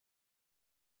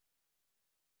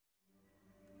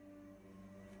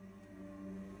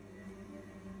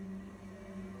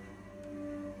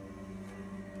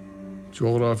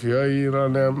جغرافیای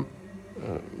ایران هم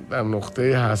در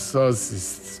نقطه حساسی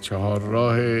است. 4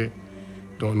 راه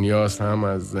دنیاست، هم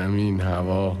از زمین،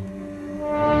 هوا.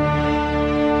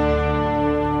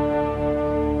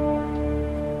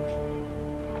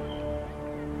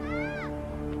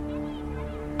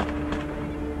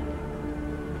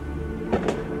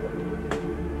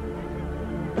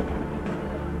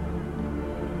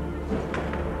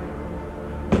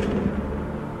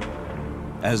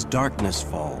 As darkness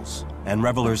falls and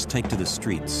revelers take to the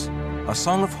streets, a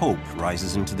song of hope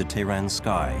rises into the Tehran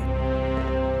sky.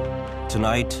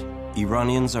 Tonight,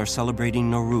 Iranians are celebrating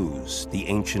Nowruz, the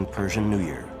ancient Persian New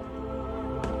Year.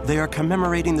 They are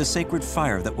commemorating the sacred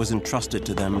fire that was entrusted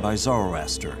to them by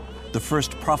Zoroaster, the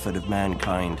first prophet of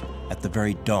mankind at the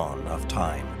very dawn of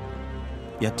time.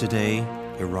 Yet today,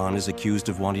 Iran is accused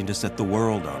of wanting to set the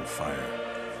world on fire.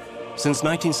 Since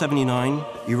 1979,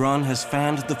 Iran has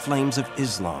fanned the flames of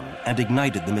Islam and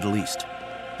ignited the Middle East.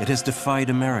 It has defied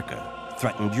America,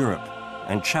 threatened Europe,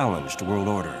 and challenged world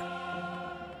order.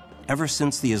 Ever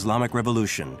since the Islamic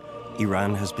Revolution,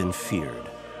 Iran has been feared.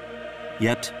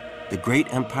 Yet, the great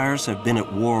empires have been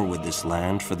at war with this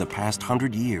land for the past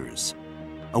 100 years.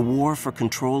 A war for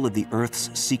control of the Earth's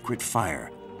secret fire.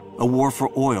 A war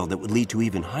for oil that would lead to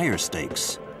even higher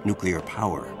stakes, nuclear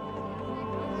power.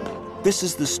 This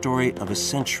is the story of a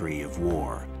century of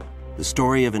war, the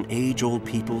story of an age-old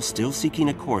people still seeking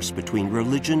a course between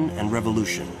religion and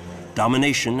revolution,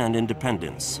 domination and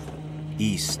independence,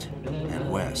 East and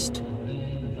West.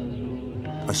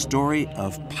 A story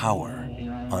of power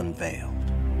unveiled.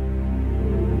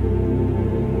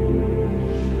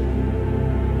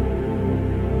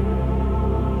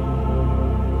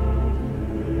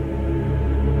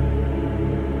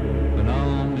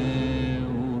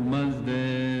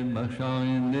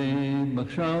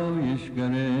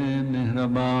 بخشایشگر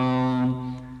مهربان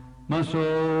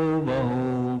مسوبه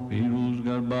و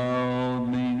پیروزگر باد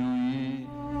مینویی.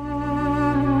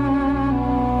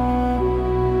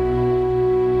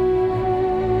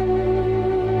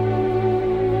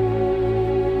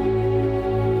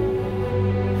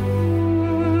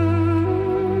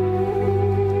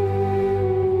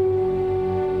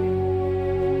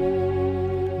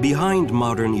 Behind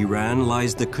modern Iran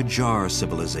lies the Qajar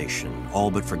civilization,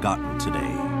 all but forgotten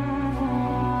today.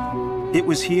 It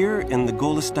was here in the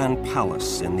Golistan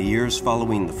Palace in the years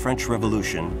following the French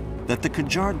Revolution that the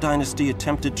Qajar dynasty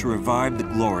attempted to revive the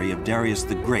glory of Darius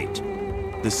the Great,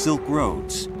 the Silk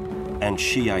Roads, and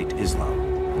Shiite Islam.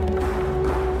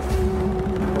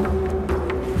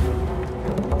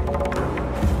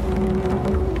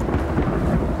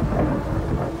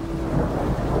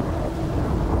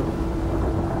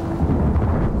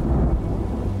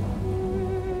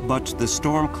 But the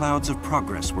storm clouds of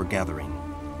progress were gathering.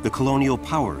 The colonial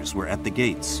powers were at the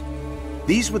gates.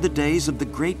 These were the days of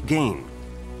the Great Game,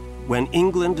 when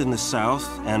England in the south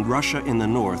and Russia in the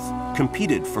north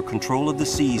competed for control of the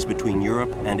seas between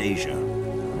Europe and Asia.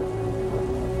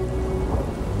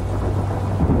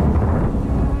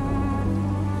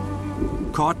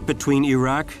 Caught between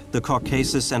Iraq, the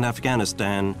Caucasus, and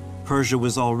Afghanistan, Persia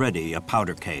was already a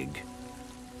powder keg.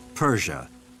 Persia,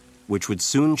 which would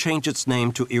soon change its name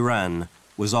to Iran,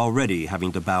 was already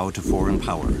having to bow to foreign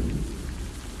power.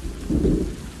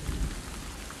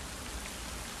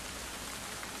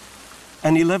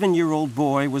 An 11-year-old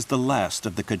boy was the last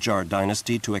of the Qajar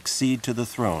dynasty to accede to the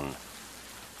throne.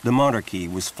 The monarchy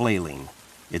was flailing.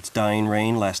 Its dying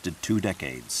reign lasted 2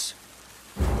 decades.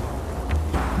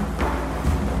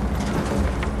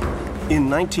 In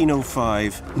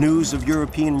 1905, news of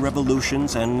European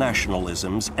revolutions and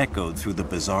nationalisms echoed through the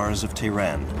bazaars of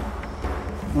Tehran.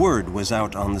 Word was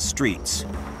out on the streets.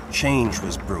 Change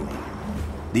was brewing.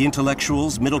 The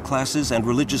intellectuals, middle classes, and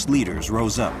religious leaders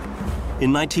rose up.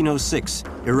 In 1906,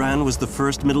 Iran was the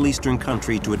first Middle Eastern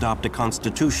country to adopt a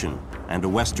constitution and a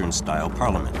Western-style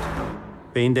parliament.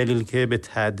 به این دلیل که به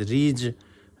تدریج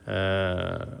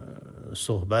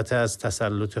صحبت از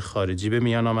تسلط خارجی به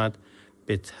میان آمد،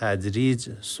 به تدریج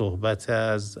صحبت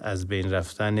از بین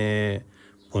رفتن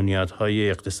بنیادهای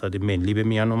اقتصادی ملی به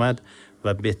میان آمد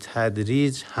و به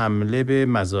تدریج حمله به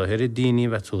مظاهر دینی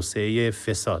و توسعه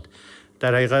فساد.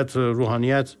 در حقیقت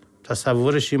روحانیت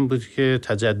تصورش این بود که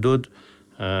تجدد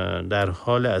در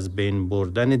حال از بین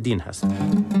بردن دین هست.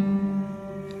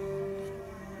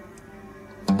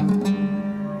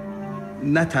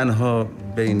 نه تنها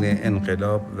بین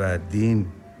انقلاب و دین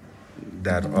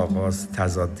در آغاز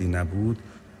تضادی نبود،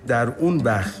 در اون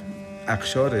بخش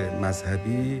اقشار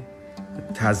مذهبی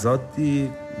تضادی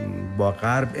با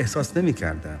غرب احساس نمی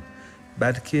کردن،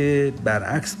 بلکه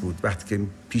برعکس بود. وقتی که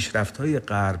پیشرفت‌های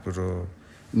غرب رو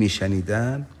می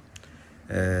شنیدن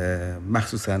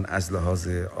مخصوصا از لحاظ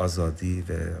آزادی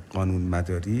و قانون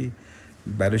مداری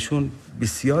براشون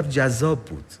بسیار جذاب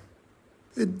بود.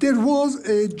 There was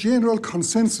a general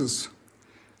consensus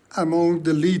among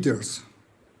the leaders,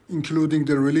 including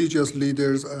the religious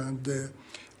leaders and the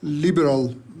liberal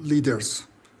leaders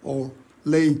or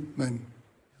laymen.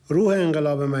 روح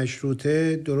انقلاب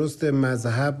مشروطه درست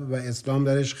مذهب و اسلام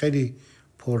درش خیلی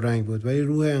پررنگ بود ولی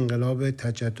روح انقلاب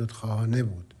تجددخواهانه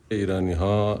بود.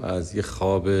 ایرانی‌ها از یه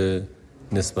خواب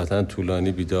نسبتاً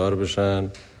طولانی بیدار بشن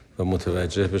و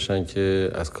متوجه بشن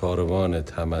که از کاروان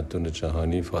تمدن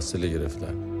جهانی فاصله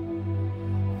گرفتن.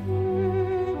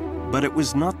 But it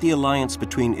was not the alliance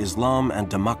between Islam and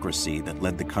democracy that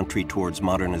led the country towards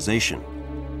modernization.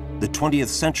 The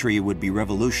 20th century would be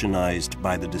revolutionized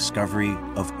by the discovery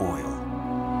of oil.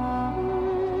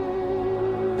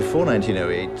 Before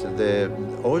 1908, the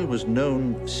oil was known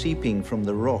seeping from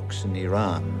the rocks in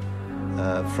Iran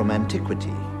from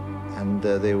antiquity, and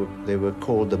they were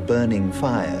called the burning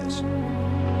fires.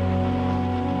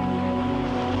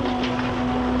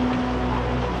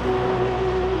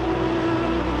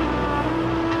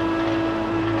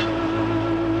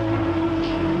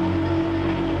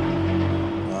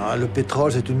 Le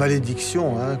pétrole, c'est une malédiction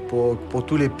pour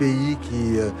tous les pays qui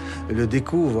le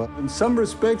découvrent. In some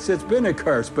respects, it's been a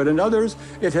curse, but in others,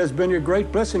 it has been a great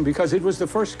blessing because it was the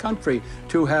first country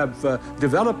to have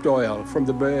developed oil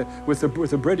with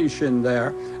the British in there,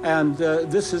 and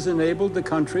this has enabled the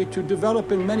country to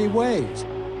develop in many ways.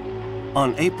 On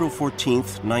April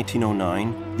 14th,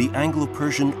 1909, the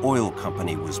Anglo-Persian Oil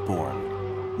Company was born.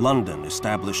 London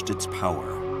established its power.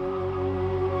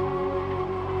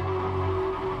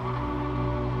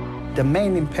 The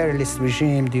main imperialist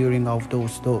regime during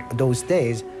those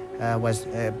days was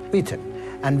Britain.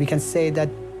 And we can say that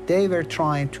they were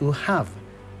trying to have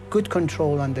good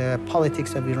control on the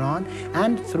politics of Iran,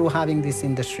 and through having this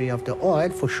industry of the oil,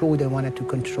 for sure they wanted to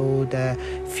control the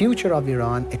future of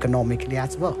Iran economically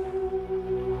as well.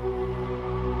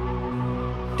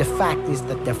 The fact is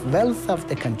that the wealth of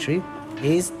the country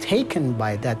is taken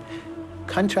by that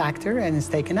contractor and is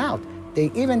taken out. They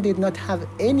even did not have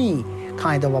any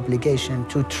kind of obligation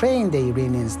to train the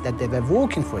Iranians that they were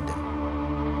working for them.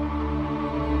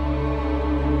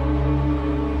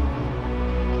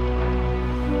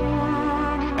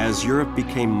 As Europe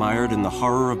became mired in the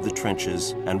horror of the trenches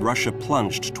and Russia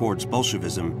plunged towards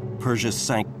Bolshevism, Persia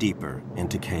sank deeper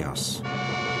into chaos.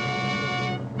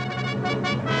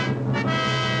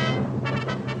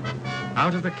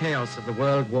 Out of the chaos of the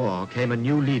World War came a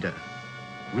new leader,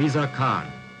 Reza Khan,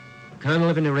 colonel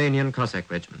of an Iranian Cossack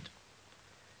regiment.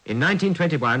 In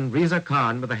 1921, Reza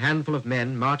Khan with a handful of men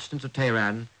marched into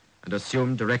Tehran and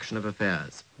assumed direction of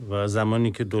affairs. و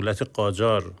زمانی که دولت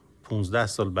قاجار 15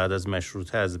 سال بعد از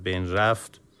مشروطه از بین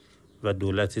رفت و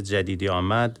دولت جدیدی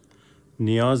آمد،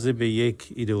 نیاز به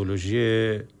یک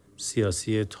ایدئولوژی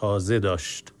سیاسی تازه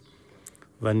داشت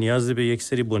و نیاز به یک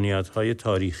سری بنیادهای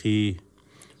تاریخی،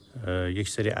 یک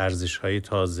سری ارزش‌های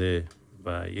تازه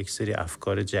و یک سری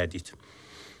افکار جدید.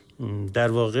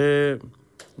 در واقع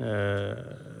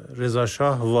رضا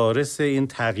شاه وارث این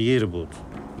تغییر بود.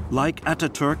 Like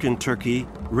Ataturk in Turkey,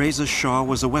 Reza Shah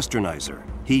was a westernizer.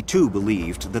 He too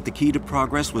believed that the key to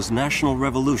progress was national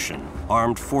revolution,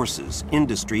 armed forces,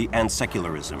 industry, and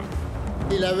secularism.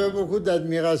 Il avait beaucoup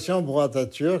d'admiration pour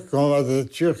Ataturk. Quand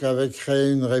Ataturk avait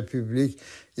créé une république,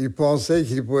 il pensait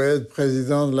qu'il pouvait être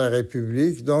président de la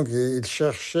République, donc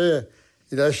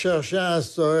il a cherché à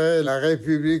instaurer la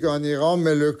République en Iran,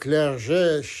 mais le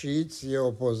clergé chiite s'y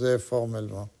opposait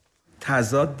formellement.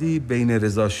 تضادی بین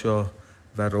رضا شاه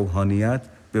و روحانیت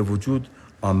به وجود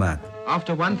آمد.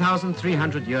 After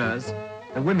 1,300 years,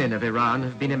 the women of Iran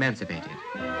have been emancipated.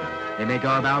 They may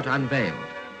go about unveiled,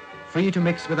 free to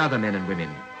mix with other men and women,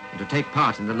 and to take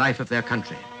part in the life of their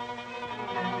country.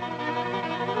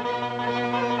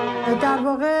 در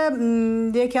واقع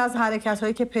یکی از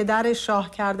حرکت‌هایی که پدر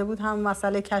شاه کرده بود هم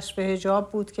مسئله کشف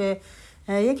حجاب بود که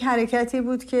یک حرکتی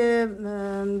بود که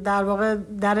در واقع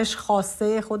درش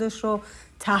خواسته خودش رو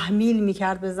تحمیل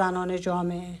می‌کرد به زنان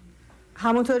جامعه.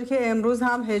 همونطوری که امروز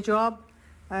هم حجاب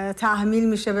تحمیل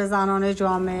میشه به زنان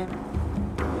جامعه.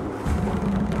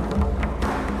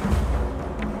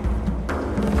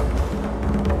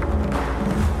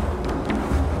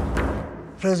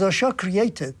 Reza Shah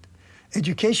created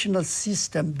educational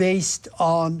system based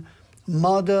on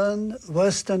modern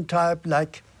Western type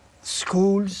like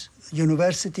schools,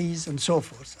 universities and so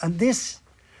forth. And this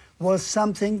was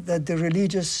something that the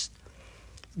religious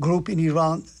group in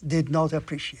Iran did not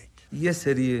appreciate. یه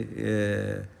سری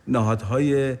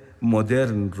نهادهای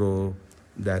مدرن رو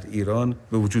در ایران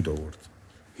به وجود آورد.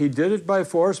 He did it by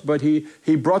force, but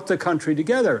he brought the country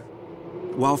together.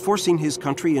 While forcing his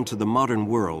country into the modern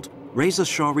world, Reza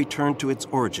Shah returned to its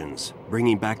origins,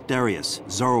 bringing back Darius,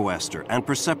 Zoroaster, and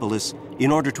Persepolis in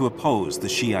order to oppose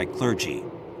the Shiite clergy.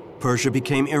 Persia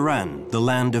became Iran, the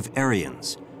land of Aryans.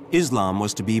 Islam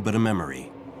was to be but a memory.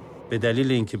 به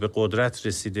دلیل اینکه به قدرت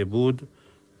رسیده بود،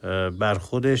 بر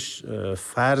خودش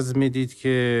فرض میدید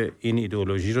که این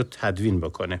ایدئولوژی رو تدوین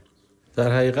بکنه.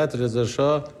 در حقیقت رضا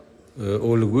شاه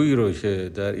الگویی رو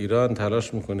که در ایران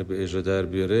تلاش میکنه به اجرا در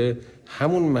بیاره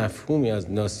همون مفهومی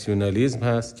از ناسیونالیسم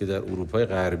هست که در اروپای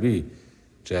غربی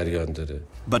جریان داره.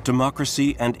 But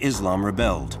democracy and Islam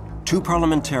rebelled. Two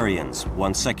parliamentarians,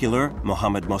 one secular,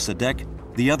 Mohammad Mossadegh,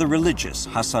 the other religious,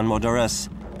 Hassan Modarres,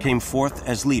 came forth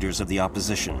as leaders of the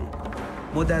opposition.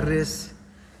 مدرس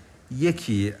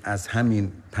یکی از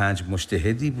همین 5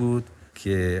 مجتهدی بود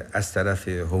که از طرف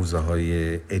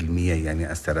حوزه‌های علمیه، یعنی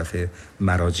از طرف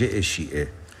مراجع شیعه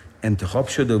انتخاب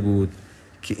شده بود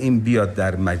که این بیاد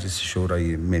در مجلس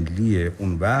شورای ملی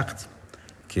اون وقت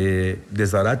که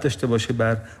نظارت داشته باشه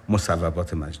بر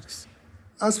مصوبات مجلس.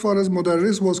 As far as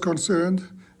Modarres was concerned,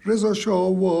 Reza Shah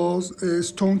was a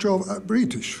staunch of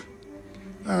British,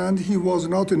 and he was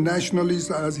not a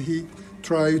nationalist as he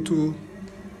tried to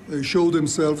show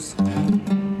themselves.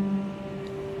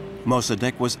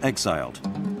 Mossadegh was exiled,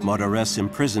 Modarres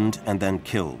imprisoned and then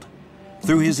killed.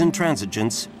 Through his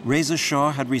intransigence, Reza Shah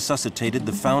had resuscitated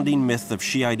the founding myth of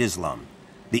Shiite Islam,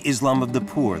 the Islam of the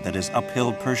poor that has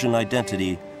upheld Persian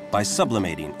identity by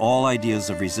sublimating all ideas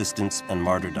of resistance and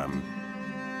martyrdom.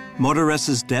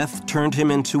 Modarres's death turned him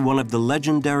into one of the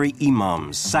legendary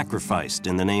imams sacrificed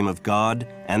in the name of God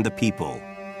and the people.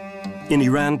 In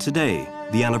Iran today,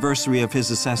 the anniversary of his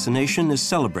assassination is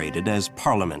celebrated as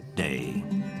Parliament Day.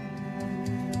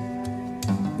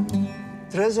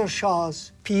 Reza Shah's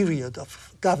period of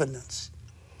governance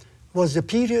was the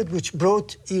period which brought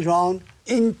Iran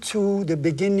into the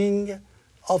beginning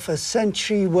of a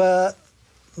century where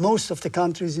most of the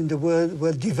countries in the world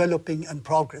were developing and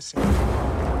progressing.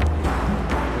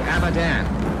 Abadan,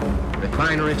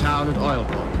 refinery town and oil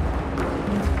port.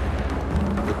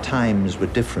 The times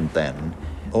were different then.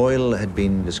 Oil had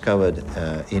been discovered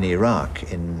in Iraq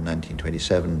in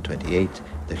 1927-28,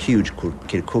 the huge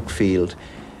Kirkuk field.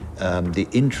 The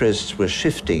interests were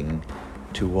shifting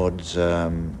towards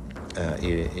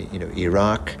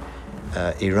Iraq.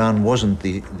 Iran wasn't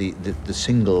the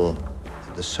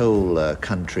sole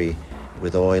country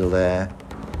with oil there.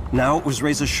 Now it was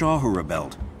Reza Shah who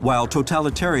rebelled. While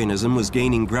totalitarianism was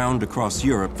gaining ground across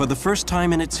Europe, for the first time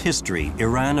in its history,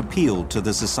 Iran appealed to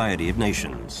the Society of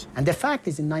Nations. And the fact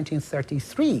is, in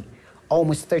 1933,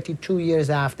 almost 32 years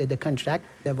after the contract,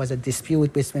 there was a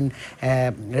dispute between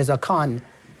Reza Khan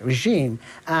regime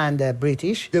and the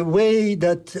British. The way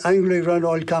that Anglo-Iran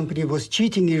Oil Company was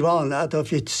cheating Iran out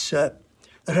of its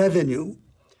revenue,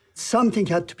 something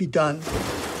had to be done.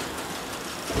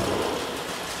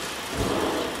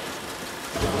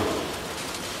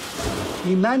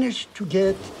 He managed to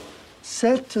get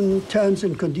certain terms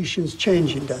and conditions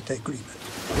changed in that agreement.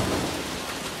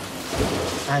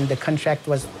 And the contract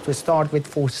was to start with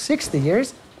for 60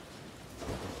 years,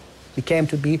 became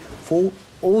to be for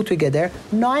altogether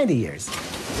 90 years.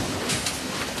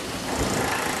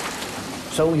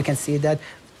 So you can see that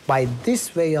by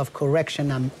this way of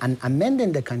correction and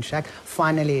amending the contract,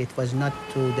 finally it was not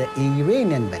to the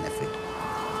Iranian benefit.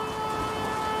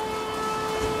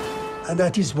 And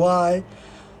that is why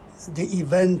the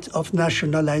event of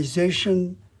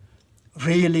nationalization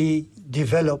really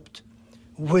developed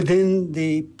within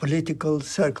the political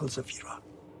circles of Iran.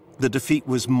 The defeat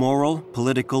was moral,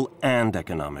 political, and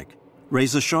economic.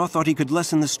 Reza Shah thought he could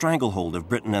lessen the stranglehold of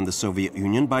Britain and the Soviet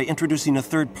Union by introducing a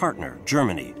third partner,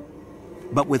 Germany.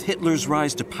 But with Hitler's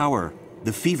rise to power,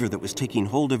 the fever that was taking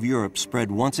hold of Europe spread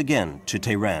once again to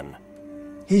Tehran.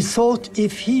 He thought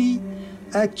if he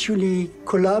actually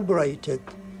collaborated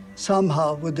somehow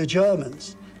with the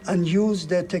Germans and used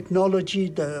their technology,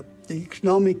 the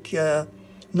economic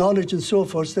knowledge and so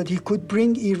forth, that he could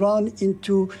bring Iran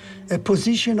into a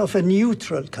position of a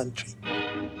neutral country.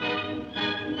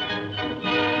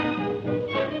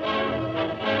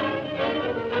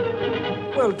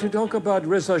 Well, to talk about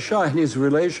Reza Shah and his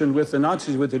relation with the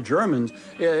Nazis, with the Germans,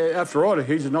 after all,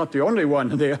 he's not the only one.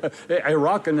 The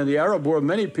Iraq and the Arab world,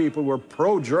 many people were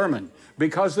pro-German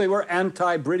because they were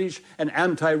anti-British and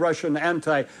anti-Russian,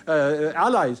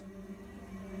 anti-allies.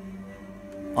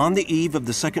 On the eve of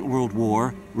the Second World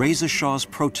War, Reza Shah's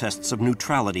protests of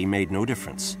neutrality made no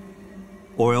difference.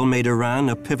 Oil made Iran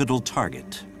a pivotal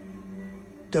target.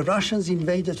 The Russians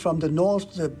invaded from the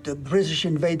north, the British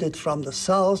invaded from the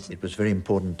south. It was very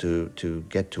important to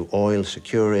get to oil,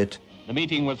 secure it. The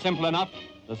meeting was simple enough.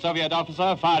 The Soviet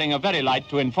officer firing a very light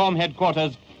to inform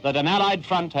headquarters that an Allied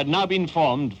front had now been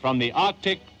formed from the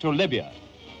Arctic to Libya.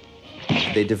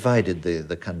 They divided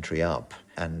the country up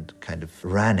and kind of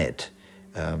ran it.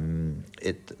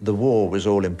 The war was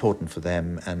all important for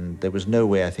them, and there was no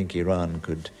way I think Iran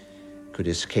could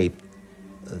escape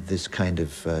this kind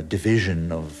of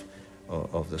division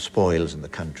of the spoils in the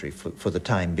country for the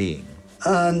time being.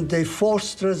 And they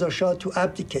forced Reza Shah to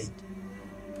abdicate.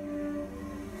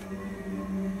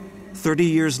 30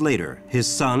 years later, his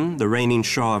son, the reigning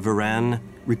Shah of Iran,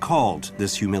 recalled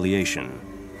this humiliation.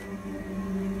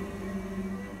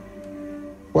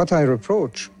 What I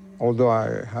reproach, although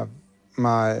I have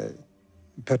my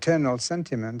paternal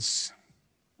sentiments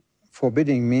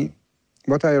forbidding me,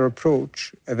 what I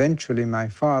reproach eventually my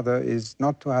father is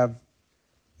not to have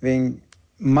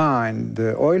mined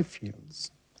the oil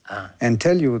fields and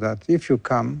tell you that if you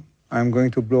come, I'm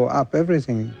going to blow up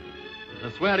everything.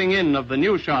 The swearing in of the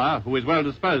new Shah, who is well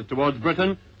disposed towards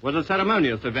Britain, was a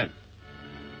ceremonious event.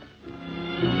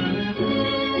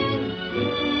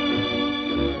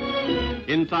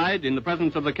 Inside, in the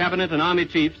presence of the cabinet and army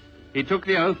chiefs, he took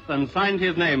the oath and signed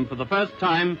his name for the first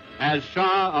time as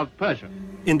Shah of Persia.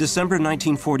 In December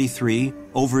 1943,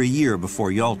 over a year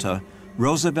before Yalta,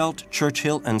 Roosevelt,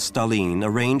 Churchill, and Stalin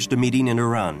arranged a meeting in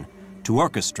Iran to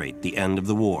orchestrate the end of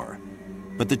the war.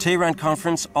 But the Tehran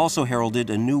Conference also heralded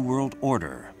a new world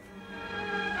order.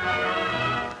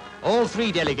 All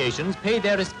three delegations paid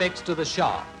their respects to the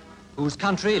Shah, whose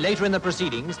country, later in the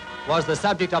proceedings, was the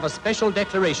subject of a special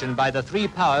declaration by the three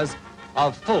powers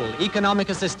of full economic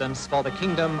assistance for the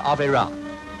Kingdom of Iran.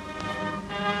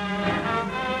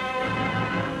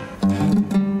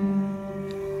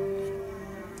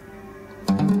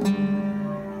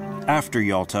 After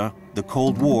Yalta, the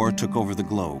Cold War took over the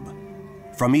globe.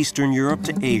 From Eastern Europe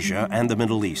to Asia and the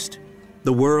Middle East,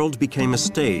 the world became a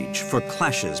stage for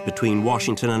clashes between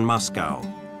Washington and Moscow.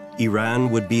 Iran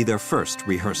would be their first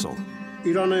rehearsal.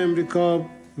 ایران و امریکا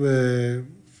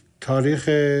تاریخ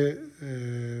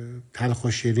تلخ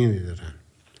و شیرینی دارن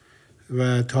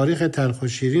و تاریخ تلخ و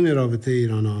شیرین رابطه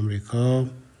ایران و آمریکا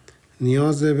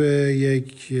نیاز به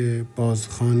یک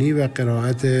بازخوانی و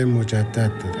قرائت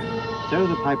مجدد داره. So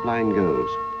the pipeline goes,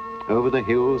 over the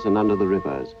hills and under the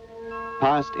rivers,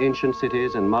 past ancient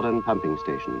cities and modern pumping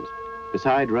stations,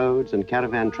 beside roads and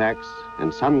caravan tracks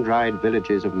and sun-dried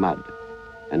villages of mud,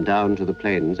 and down to the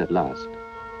plains at last.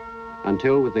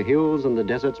 Until, with the hills and the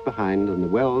deserts behind and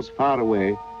the wells far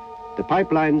away, the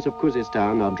pipelines of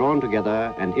Khuzestan are drawn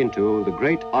together and into the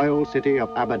great oil city of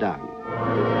Abadan.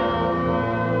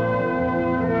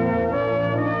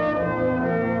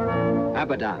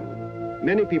 Abadan.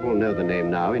 Many people know the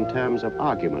name now in terms of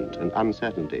argument and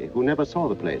uncertainty, who never saw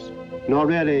the place, nor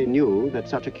really knew that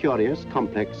such a curious,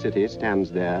 complex city stands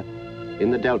there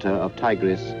in the delta of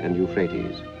Tigris and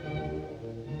Euphrates.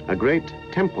 A great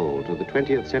temple to the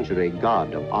 20th century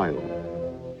god of oil,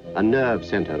 a nerve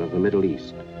center of the Middle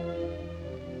East.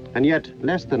 And yet,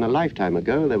 less than a lifetime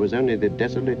ago, there was only the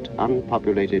desolate,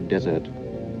 unpopulated desert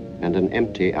and an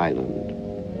empty island.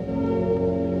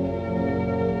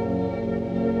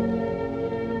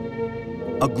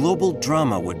 A global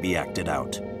drama would be acted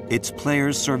out, its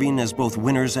players serving as both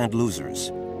winners and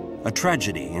losers. A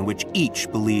tragedy in which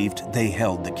each believed they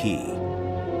held the key.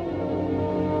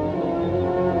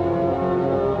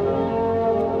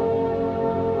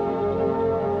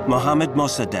 Mohammad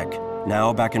Mossadegh,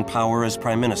 now back in power as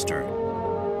prime minister.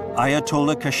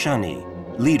 Ayatollah Kashani,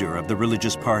 leader of the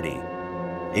religious party.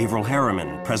 Avril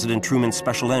Harriman, President Truman's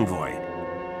special envoy.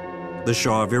 The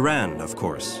Shah of Iran, of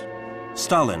course.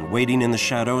 Stalin waiting in the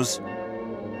shadows.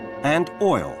 And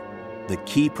oil, the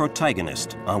key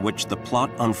protagonist on which the plot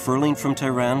unfurling from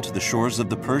Tehran to the shores of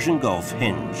the Persian Gulf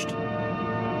hinged.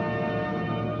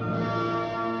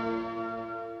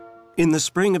 In the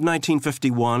spring of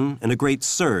 1951, in a great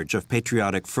surge of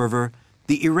patriotic fervor,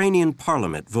 the Iranian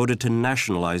parliament voted to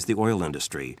nationalize the oil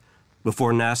industry.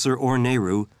 Before Nasser or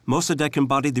Nehru, Mossadegh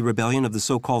embodied the rebellion of the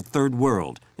so-called Third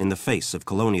World in the face of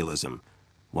colonialism.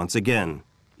 Once again,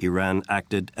 Iran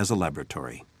acted as a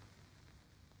laboratory.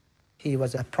 He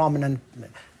was a prominent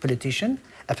politician,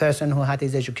 a person who had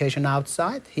his education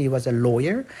outside. He was a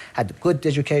lawyer, had good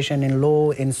education in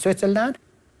law in Switzerland.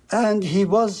 And he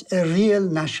was a real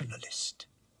nationalist.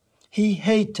 He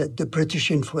hated the British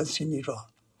influence in Iran.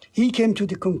 He came to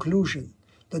the conclusion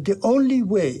that the only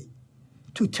way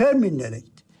to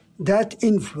terminate that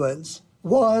influence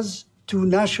was to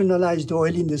nationalize the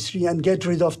oil industry and get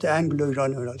rid of the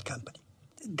Anglo-Iranian Oil Company.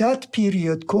 that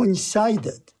period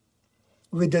coincided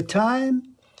with the time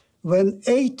when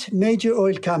 8 major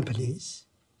oil companies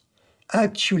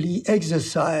actually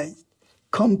exercised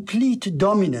complete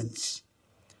dominance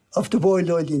of the world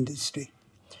oil industry.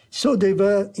 So they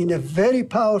were in a very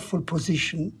powerful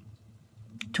position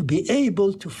to be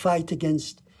able to fight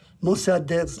against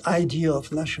Mossadegh's idea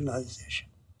of nationalization.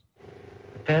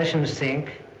 The Persians think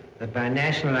that by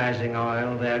nationalizing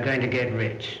oil, they are going to get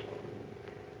rich.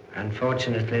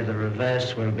 Unfortunately, the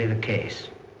reverse will be the case.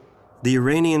 The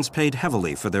Iranians paid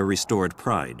heavily for their restored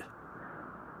pride.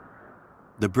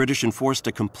 The British enforced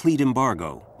a complete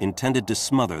embargo intended to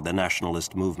smother the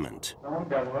nationalist movement.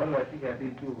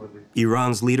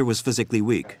 Iran's leader was physically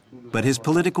weak, but his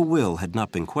political will had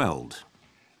not been quelled.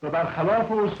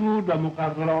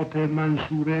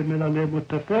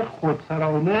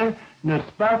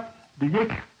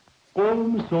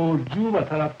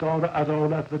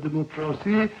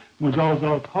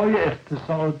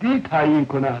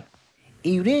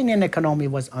 Iranian economy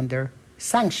was under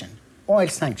sanction, oil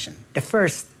sanction, the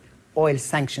first oil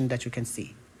sanction that you can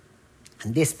see.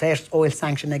 And this first oil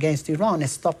sanction against Iran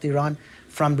stopped Iran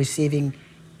from receiving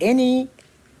any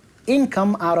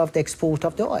income out of the export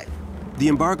of the oil. The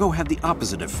embargo had the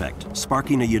opposite effect,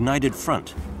 sparking a united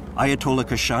front. Ayatollah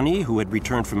Khashoggi, who had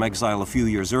returned from exile a few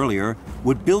years earlier,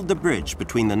 would build the bridge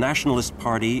between the Nationalist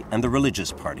Party and the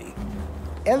Religious Party.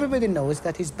 Everybody knows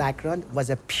that his background was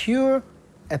a pure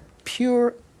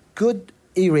good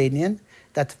Iranian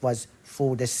that was,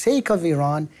 for the sake of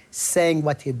Iran, saying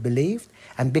what he believed.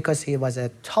 And because he was a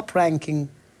top-ranking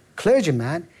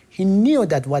clergyman, he knew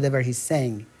that whatever he's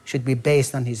saying should be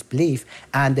based on his belief.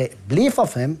 And the belief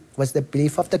of him was the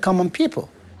belief of the common people.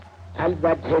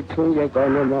 البته توی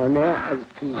قانونامه از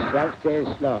پیشرفت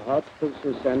اصلاحات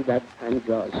خصوصا در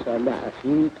 50 سال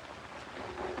اخیر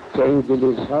که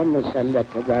انگلیس‌ها مسلط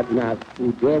بر نفت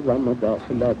بوده و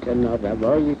مداخلات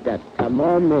ناروایی در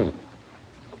تمام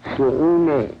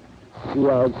شؤون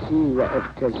سیاسی و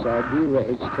اقتصادی و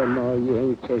اجتماعی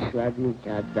این کشور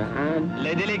می‌کردند.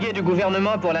 Les délégués du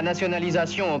gouvernement pour la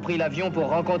nationalisation ont pris l'avion pour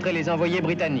rencontrer les envoyés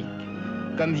britanniques.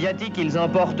 Comme viatique, ils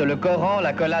emportent le Coran,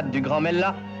 la collade du Grand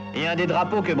Mellah et un des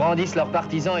drapeaux que brandissent leurs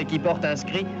partisans et qui porte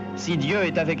inscrit « Si Dieu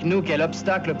est avec nous, quel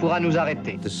obstacle pourra nous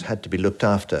arrêter ?» This had to be looked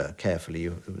after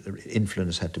carefully.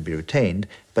 Influence had to be retained,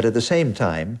 but at the same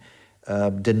time,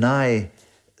 deny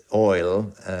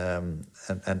oil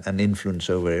and influence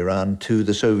over Iran to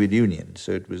the Soviet Union.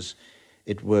 So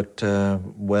it worked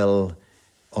well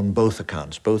on both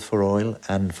accounts, both for oil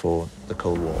and for the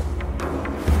Cold War.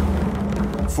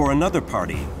 For another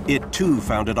party, it too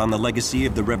founded on the legacy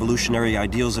of the revolutionary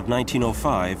ideals of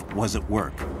 1905, was at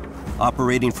work.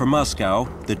 Operating from Moscow,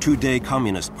 the two-day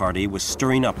Communist Party was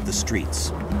stirring up the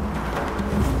streets.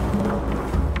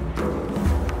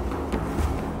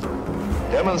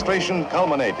 Demonstrations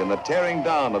culminate in the tearing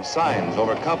down of signs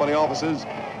over company offices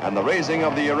and the raising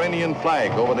of the Iranian flag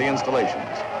over the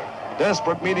installations.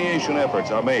 Desperate mediation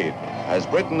efforts are made as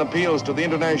Britain appeals to the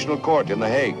International Court in The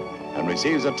Hague and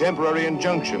receives a temporary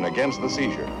injunction against the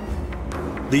seizure.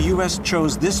 The U.S.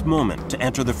 chose this moment to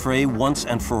enter the fray once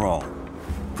and for all.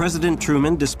 President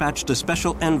Truman dispatched a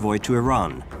special envoy to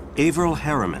Iran, Averell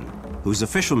Harriman, whose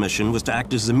official mission was to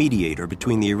act as the mediator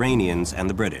between the Iranians and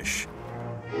the British.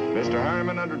 Mr.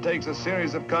 Harriman undertakes a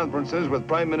series of conferences with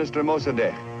Prime Minister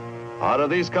Mossadegh. Out of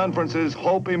these conferences,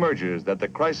 hope emerges that the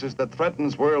crisis that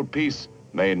threatens world peace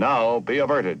may now be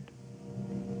averted.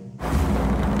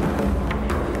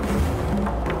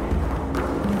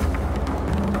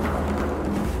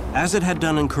 As it had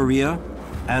done in Korea,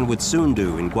 and would soon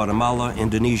do in Guatemala,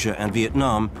 Indonesia, and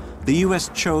Vietnam, the U.S.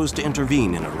 chose to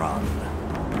intervene in Iran.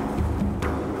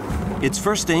 Its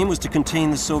first aim was to contain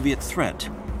the Soviet threat.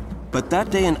 But that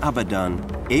day in Abadan,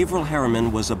 Averell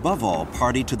Harriman was above all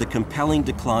party to the compelling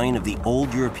decline of the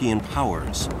old European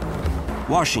powers.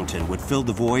 Washington would fill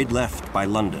the void left by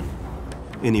London.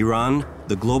 In Iran,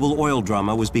 the global oil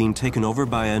drama was being taken over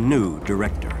by a new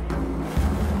director.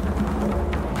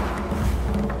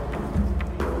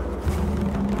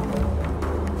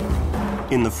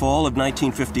 In the fall of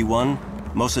 1951,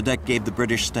 Mossadegh gave the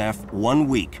British staff 1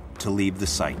 week to leave the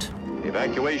site.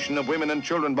 Evacuation of women and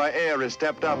children by air is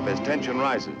stepped up as tension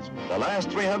rises. The last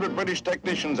 300 British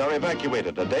technicians are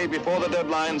evacuated a day before the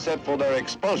deadline set for their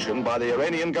expulsion by the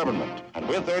Iranian government. And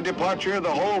with their departure,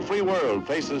 the whole free world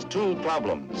faces two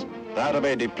problems: that of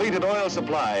a depleted oil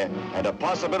supply and a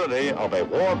possibility of a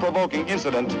war-provoking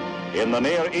incident in the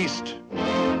Near East.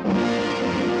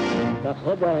 و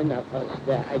خدای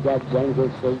نخواسته اگر جنگ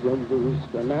سوم روز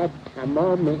کند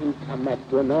تمام این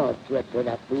تمدنات و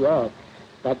ترقیات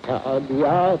و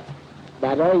تعالیات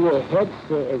برای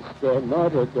حفظ استعمار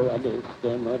دول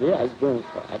استعماری از بین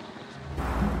خواهد.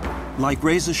 Like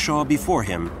Reza Shah before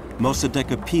him,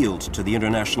 Mossadegh appealed to the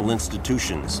international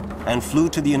institutions and flew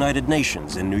to the United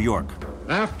Nations in New York.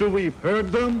 After we've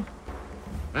heard them,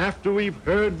 after we've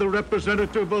heard the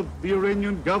representative of the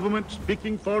Iranian government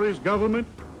speaking for his government,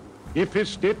 if his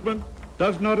statement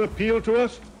does not appeal to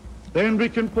us, then we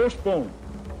can postpone.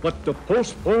 But to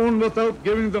postpone without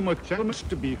giving them a chance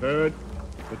to be heard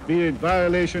would be in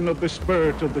violation of the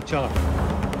spirit of the Charter.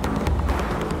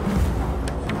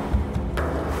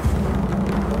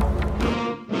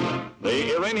 The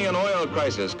Iranian oil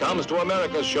crisis comes to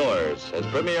America's shores as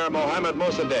Premier Mohammad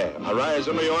Mossadegh arrives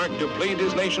in New York to plead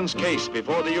his nation's case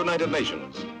before the United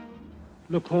Nations.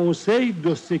 Le Conseil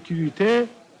de sécurité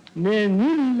n'est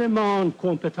nullement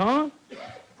compétent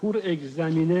pour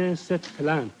examiner cette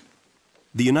plainte.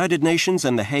 The United Nations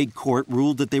and the Hague Court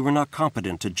ruled that they were not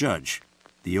competent to judge.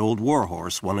 The old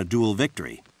warhorse won a dual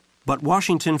victory. But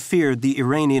Washington feared the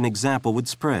Iranian example would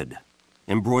spread.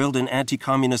 Embroiled in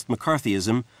anti-communist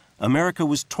McCarthyism, America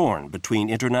was torn between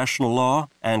international law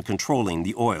and controlling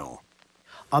the oil.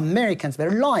 Americans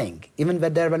were lying, even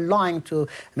when they were lying to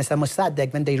Mr.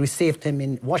 Mossadegh when they received him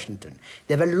in Washington.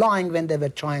 They were lying when they were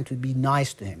trying to be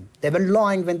nice to him. They were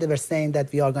lying when they were saying that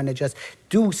we are going to just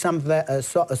do some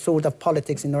sort of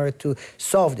politics in order to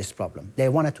solve this problem. They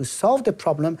wanted to solve the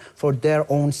problem for their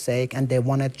own sake, and they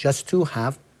wanted just to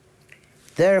have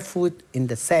their foot in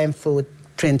the same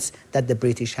footprints that the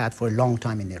British had for a long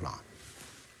time in Iran.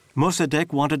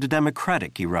 Mossadegh wanted a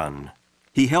democratic Iran.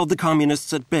 He held the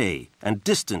communists at bay and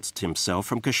distanced himself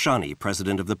from Kashani,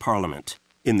 president of the parliament.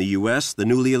 In the U.S., the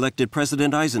newly elected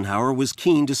President Eisenhower was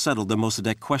keen to settle the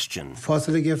Mossadegh question.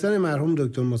 فاصله گرفتن مرحوم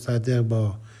دکتر مصدق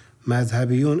با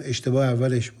مذهبیون اشتباه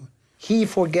اولش بود. He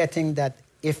forgetting that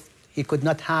if he could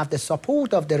not have the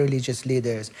support of the religious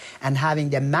leaders and having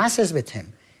the masses with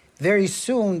him, very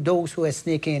soon those who are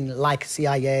sneaking like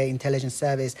CIA, intelligence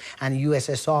service, and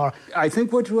USSR. I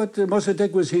think what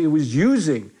Mossadegh was, he was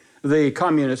using the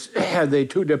communists, the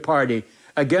Tudeh party,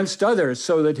 against others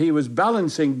so that he was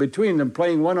balancing between them,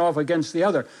 playing one off against the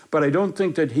other. But I don't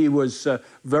think that he was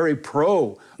very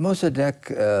pro.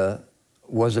 Mossadegh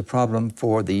was a problem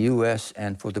for the US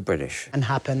and for the British. And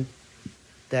happened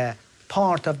the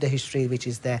part of the history which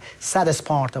is the saddest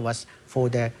part of us for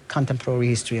the contemporary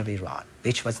history of Iran,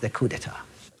 which was the coup d'etat.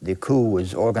 The coup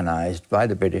was organized by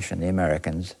the British and the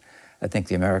Americans. I think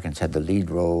the Americans had the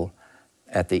lead role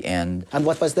at the end. And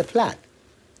what was the plan?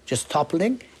 Just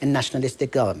toppling a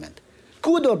nationalistic government.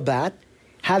 Good or bad,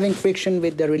 having friction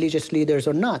with the religious leaders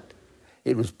or not.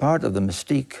 It was part of the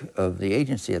mystique of the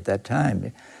agency at that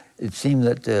time. It seemed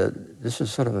that this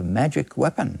was sort of a magic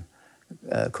weapon,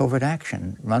 covert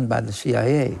action run by the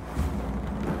CIA.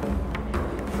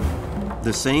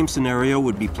 The same scenario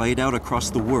would be played out across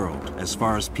the world as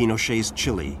far as Pinochet's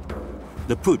Chile.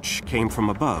 The putsch came from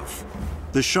above.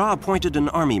 The Shah appointed an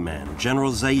army man,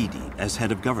 General Zaidi, as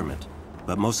head of government.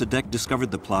 But Mossadegh discovered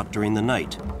the plot during the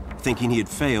night. Thinking he had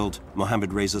failed,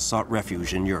 Mohammad Reza sought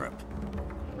refuge in Europe.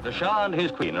 The Shah and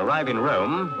his queen arrive in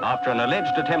Rome after an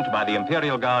alleged attempt by the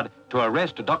Imperial Guard to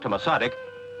arrest Dr. Mossadegh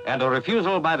and a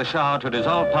refusal by the Shah to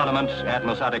dissolve Parliament at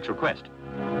Mossadegh's request.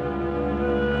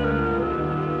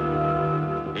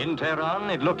 In Tehran,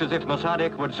 it looked as if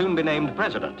Mossadegh would soon be named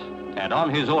president, and on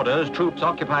his orders, troops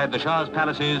occupied the Shah's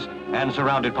palaces and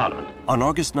surrounded Parliament. On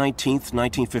August 19,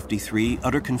 1953,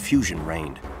 utter confusion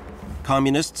reigned.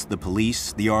 Communists, the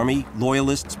police, the army,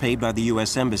 loyalists paid by the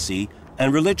U.S. Embassy,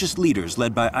 and religious leaders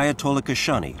led by Ayatollah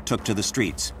Kashani took to the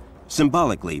streets.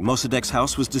 Symbolically, Mossadegh's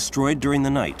house was destroyed during the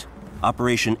night.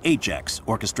 Operation Ajax,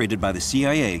 orchestrated by the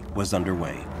CIA, was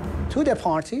underway. To the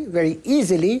party, very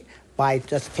easily, by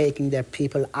just taking their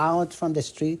people out from the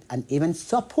street and even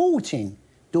supporting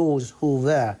those who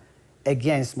were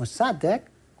against Mossadegh,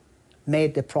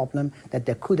 made the problem that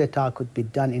the coup d'etat could be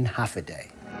done in half a day.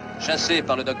 Chassé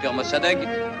par le docteur Mossadegh,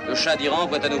 le Shah d'Iran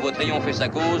voit à nouveau triompher sa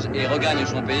cause et regagne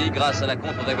son pays grâce à la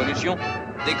contre-révolution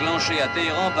déclenchée à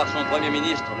Téhéran par son Premier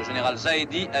ministre, le général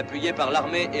Zaidi, appuyé par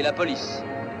l'armée et la police.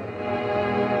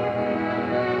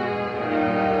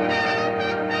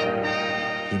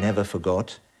 He never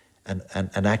forgot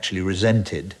and actually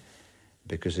resented,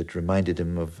 because it reminded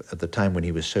him of at the time when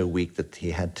he was so weak that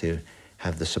he had to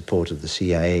have the support of the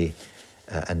CIA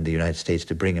and the United States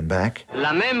to bring him back.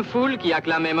 La même foule qui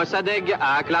acclamait Mossadegh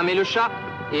a acclamé le Shah,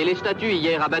 et les statues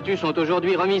hier abattues sont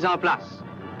aujourd'hui remises en place.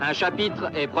 Un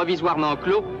chapitre est provisoirement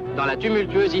clos dans la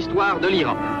tumultueuse histoire de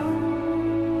l'Iran.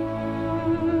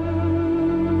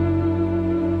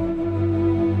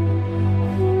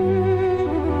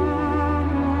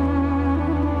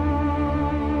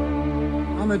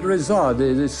 Mohammad Reza,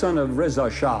 the son of Reza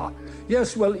Shah.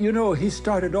 Yes, well, you know, he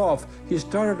started off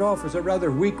as a rather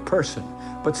weak person,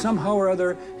 but somehow or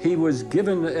other he was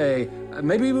given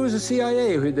maybe it was the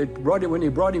CIA when he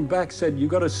brought him back, said, you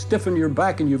got to stiffen your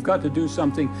back and you've got to do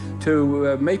something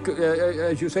to make,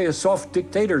 as you say, a soft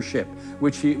dictatorship,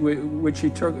 which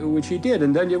he did,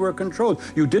 and then you were controlled.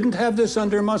 You didn't have this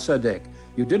under Mossadegh.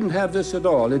 You didn't have this at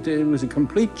all. It was a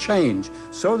complete change.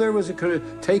 So there was a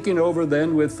taking over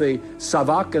then with the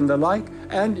Savak and the like,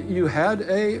 and you had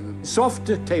a soft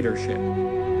dictatorship.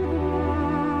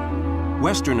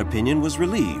 Western opinion was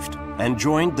relieved and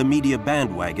joined the media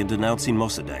bandwagon denouncing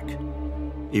Mossadegh.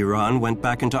 Iran went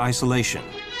back into isolation.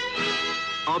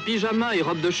 En pyjama et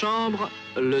robe de chambre,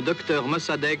 le docteur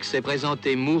Mossadegh s'est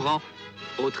présenté mourant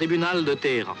au tribunal de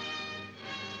Téhéran.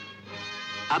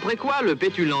 Après quoi, le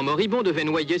pétulant moribond devait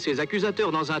noyer ses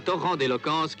accusateurs dans un torrent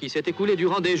d'éloquence qui s'est écoulé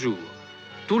durant des jours.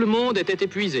 Tout le monde était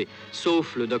épuisé,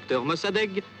 sauf le docteur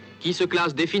Mossadegh, qui se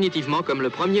classe définitivement comme le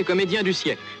premier comédien du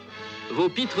siècle. Vos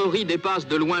pitreries dépassent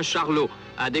de loin Charlot,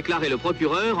 a déclaré le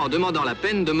procureur en demandant la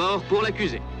peine de mort pour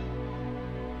l'accusé.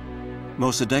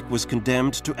 Mossadegh was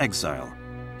condemned to exile.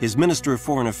 His Minister of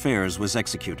Foreign Affairs was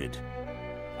executed.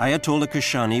 Ayatollah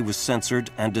Kashani was censored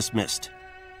and dismissed.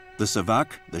 The Savak,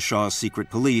 the Shah's secret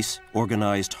police,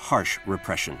 organized harsh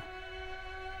repression.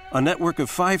 A network of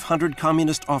 500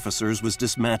 communist officers was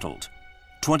dismantled.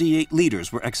 28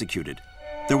 leaders were executed.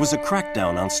 There was a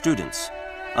crackdown on students.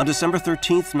 On December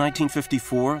 13,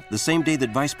 1954, the same day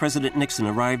that Vice President Nixon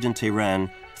arrived in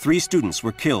Tehran, 3 students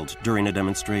were killed during a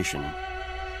demonstration.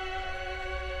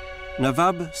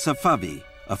 Nawab Safavi,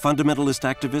 a fundamentalist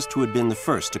activist who had been the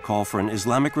first to call for an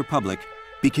Islamic Republic,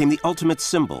 became the ultimate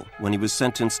symbol when he was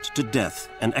sentenced to death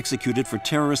and executed for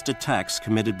terrorist attacks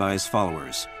committed by his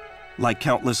followers. Like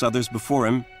countless others before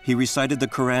him, he recited the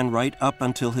Quran right up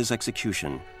until his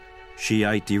execution.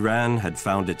 Shiite Iran had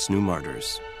found its new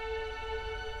martyrs.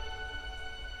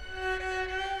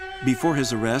 Before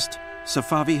his arrest,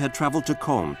 Safavi had traveled to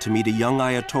Qom to meet a young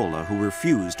Ayatollah who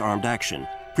refused armed action,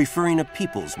 preferring a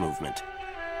people's movement.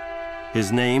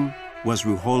 His name was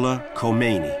Ruhollah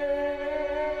Khomeini.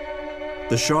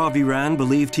 The Shah of Iran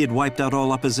believed he had wiped out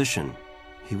all opposition.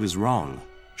 He was wrong.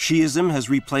 Shi'ism has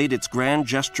replayed its grand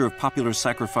gesture of popular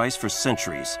sacrifice for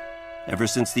centuries, ever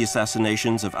since the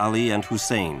assassinations of Ali and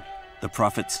Hussein, the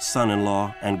Prophet's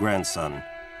son-in-law and grandson.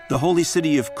 The holy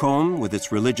city of Qom, with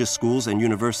its religious schools and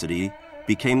university,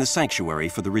 became the sanctuary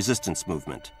for the resistance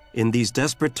movement. In these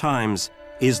desperate times,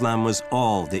 Islam was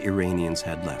all the Iranians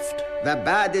had left.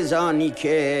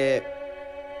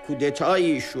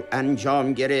 کودتایش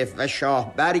انجام گرفت و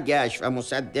شاه برگشت و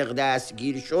مصدق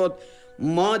دستگیر شد،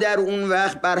 ما در اون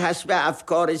وقت بر حسب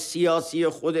افکار سیاسی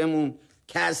خودمون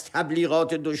که از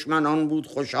تبلیغات دشمنان بود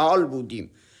خوشحال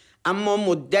بودیم، اما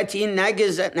مدتی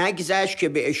نگذشت که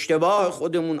به اشتباه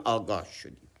خودمون آگاه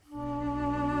شدیم.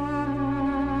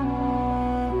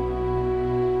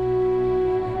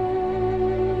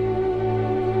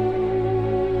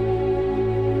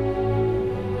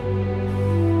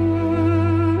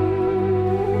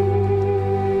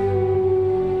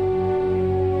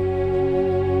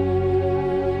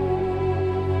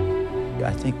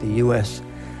 I think the U.S.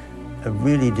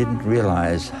 really didn't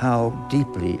realize how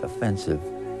deeply offensive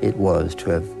it was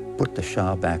to have put the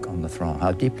Shah back on the throne,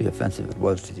 how deeply offensive it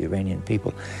was to the Iranian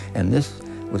people. And this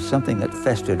was something that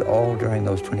festered all during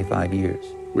those 25 years.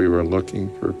 We were looking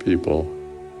for people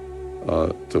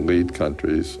to lead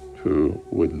countries who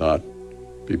would not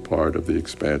be part of the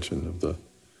expansion of the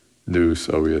new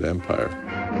Soviet empire.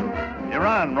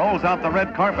 Iran rolls out the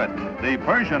red carpet, the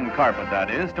Persian carpet,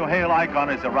 that is, to hail Ike on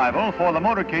his arrival, for the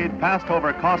motorcade passed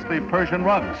over costly Persian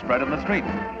rugs spread in the street,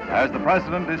 as the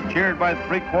president is cheered by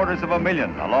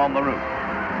 750,000 along the route.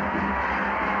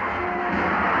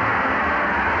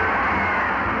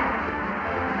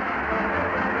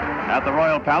 At the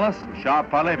Royal Palace, Shah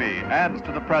Pahlavi adds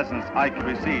to the presents Ike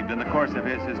received in the course of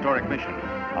his historic mission,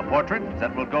 a portrait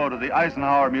that will go to the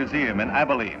Eisenhower Museum in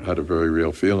Abilene. I had a very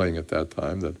real feeling at that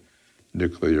time that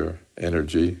nuclear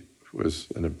energy was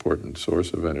an important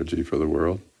source of energy for the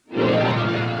world.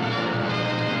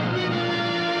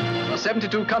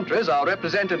 72 countries are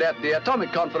represented at the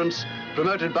atomic conference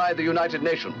promoted by the United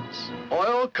Nations.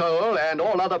 Oil, coal, and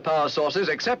all other power sources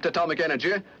except atomic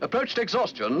energy approached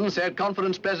exhaustion, said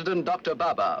Conference President Dr.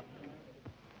 Baba.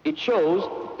 It shows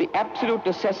the absolute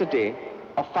necessity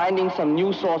of finding some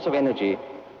new source of energy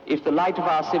if the light of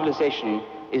our civilization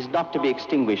is not to be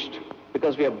extinguished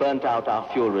because we have burnt out our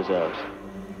fuel reserves.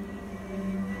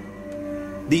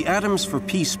 The Atoms for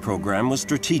Peace program was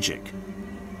strategic.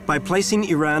 By placing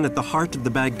Iran at the heart of the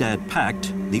Baghdad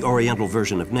Pact, the Oriental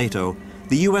version of NATO,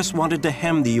 The U.S. wanted to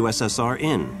hem the USSR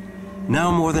in.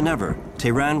 Now more than ever,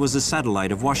 Tehran was a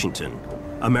satellite of Washington.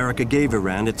 America gave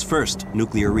Iran its first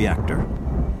nuclear reactor.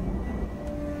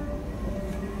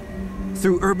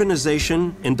 Through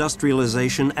urbanization,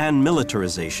 industrialization, and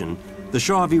militarization, the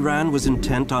Shah of Iran was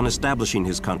intent on establishing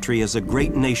his country as a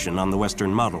great nation on the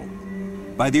Western model.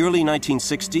 By the early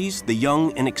 1960s, the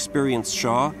young, inexperienced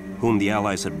Shah, whom the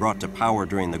Allies had brought to power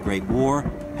during the Great War,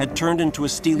 had turned into a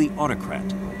steely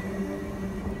autocrat.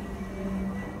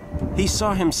 He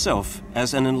saw himself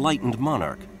as an enlightened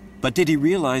monarch, but did he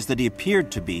realize that he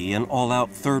appeared to be an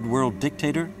all-out third-world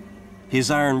dictator? His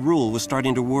iron rule was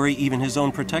starting to worry even his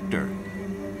own protector.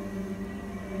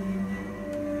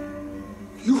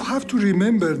 You have to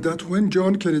remember that when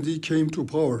John Kennedy came to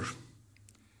power,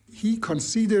 he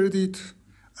considered it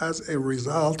as a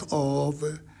result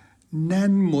of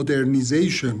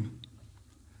non-modernization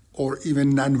or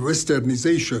even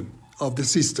non-westernization of the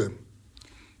system,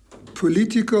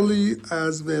 politically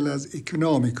as well as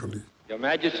economically. Your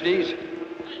Majesties,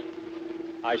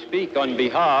 I speak on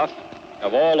behalf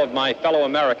of all of my fellow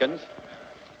Americans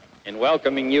in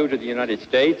welcoming you to the United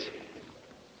States.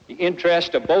 The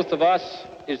interest of both of us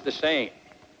is the same,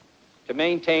 to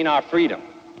maintain our freedom,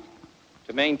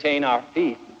 to maintain our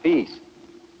peace,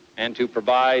 and to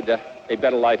provide a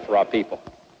better life for our people.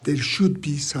 There should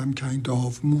be some kind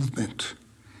of movement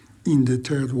in the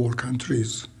third world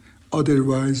countries.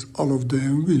 Otherwise, all of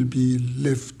them will be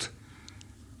left.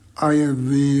 I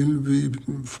will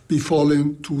be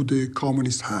fallen to the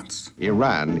communist hands.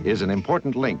 Iran is an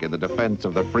important link in the defense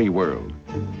of the free world.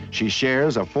 She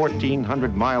shares a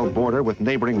 1,400-mile border with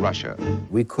neighboring Russia.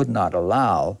 We could not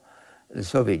allow the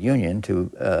Soviet Union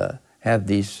to have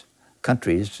these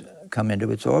countries come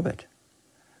into its orbit.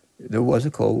 There was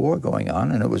a Cold War going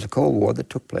on, and it was a Cold War that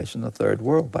took place in the Third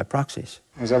World by proxies.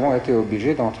 Nous avons été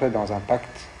obligés d'entrer dans un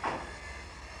pacte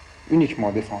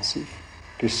uniquement défensif,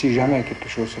 que si jamais quelque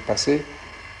chose se passait,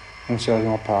 nous ne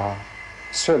serions pas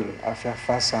seuls à faire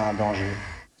face à un danger.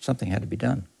 Something had to be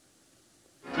done.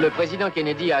 Le président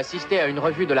Kennedy a assisté à une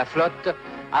revue de la flotte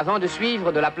avant de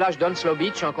suivre de la plage d'Onslow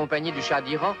Beach en compagnie du Shah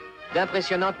d'Iran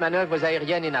d'impressionnantes manœuvres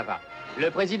aériennes et navales.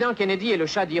 Le président Kennedy et le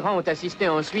Shah d'Iran ont assisté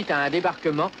ensuite à un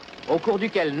débarquement au cours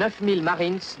duquel 9000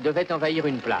 Marines devaient envahir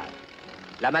une plage.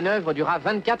 La manœuvre dura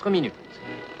 24 minutes.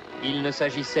 Il ne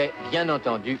s'agissait bien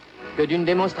entendu que d'une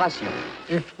démonstration.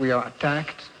 If we are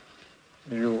attacked,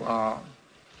 you are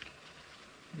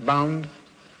bound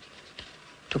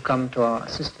to come to our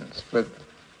assistance with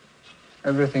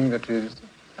everything that is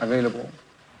available.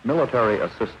 Military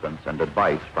assistance and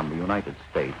advice from the United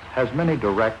States has many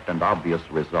direct and obvious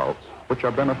results which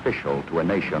are beneficial to a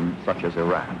nation such as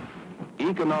Iran.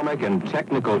 Economic and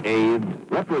technical aid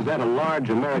represent a large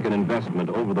American investment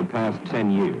over the past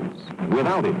 10 years.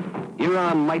 Without it,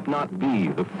 Iran might not be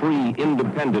the free,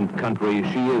 independent country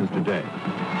she is today.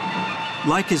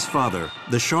 Like his father,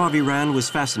 the Shah of Iran was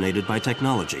fascinated by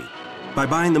technology. By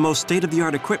buying the most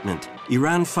state-of-the-art equipment,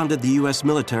 Iran funded the U.S.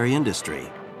 military industry.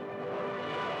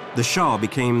 The Shah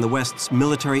became the West's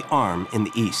military arm in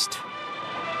the East.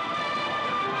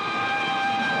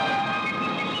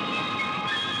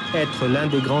 Être l'un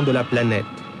des grands de la planète.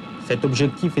 Cet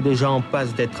objectif est déjà en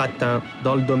passe d'être atteint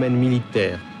dans le domaine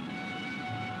militaire.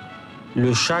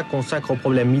 Le Shah consacre aux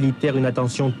problèmes militaires une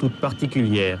attention toute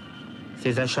particulière.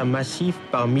 Ses achats massifs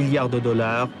par milliards de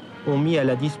dollars ont mis à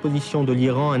la disposition de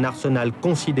l'Iran un arsenal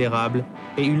considérable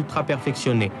et ultra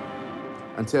perfectionné.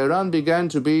 And Tehran began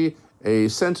to be a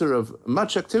center of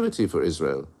much activity for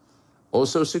Israel.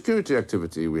 Also security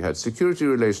activity. We had security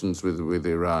relations with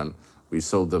Iran. We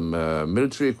sold them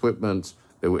military equipment.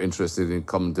 They were interested in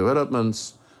common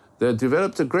developments. They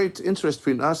developed a great interest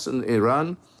between us and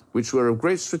Iran, which were of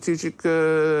great strategic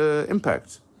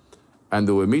impact. And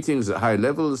there were meetings at high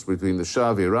levels between the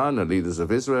Shah of Iran and leaders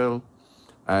of Israel.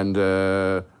 And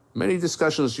many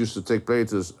discussions used to take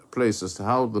place as to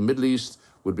how the Middle East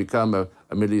would become a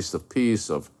Middle East of peace,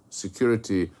 of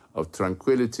security, of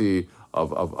tranquility,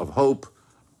 of hope,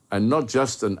 and not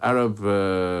just an Arab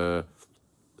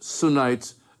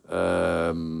Sunnite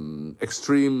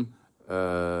extreme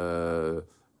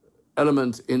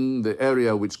element in the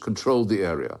area which controlled the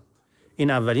area.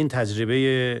 این اولین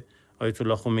تجربه آیت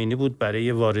الله خمینی بود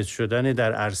برای وارد شدن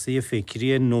در عرصه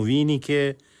فکری نوینی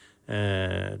که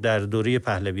در دوره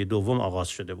پهلوی دوم آغاز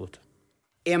شده بود.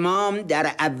 امام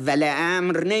در اول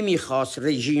امر نمیخواست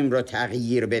رژیم رو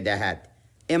تغییر بدهد.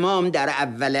 امام در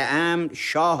اول امر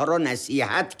شاه رو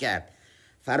نصیحت کرد.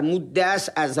 فرمود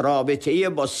دست از رابطه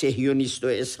با صهیونیست و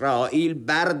اسرائیل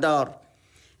بردار.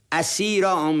 اسیر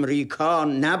آمریکا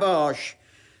نباش.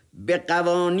 به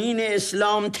قوانین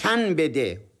اسلام تن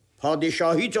بده.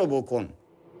 پادشاهی تو بکن.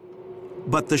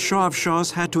 But the Shah of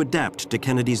Shahs had to adapt to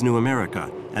Kennedy's new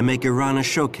America and make Iran a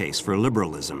showcase for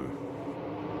liberalism.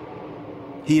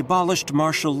 He abolished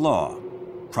martial law,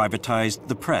 privatized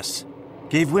the press,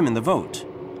 gave women the vote.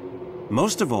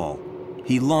 Most of all,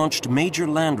 he launched major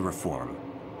land reform.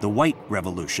 The White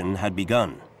Revolution had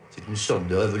begun. C'est une sorte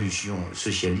de révolution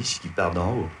socialiste qui part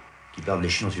d'en haut, qui part de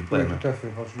l'échelon suprême. Oui, tout à fait.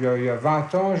 Parce qu'il y a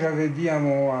 20 ans, j'avais dit à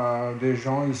des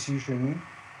gens ici chez nous,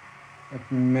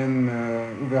 même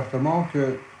ouvertement,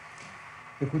 que,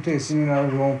 écoutez, si nous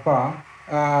n'arrivons pas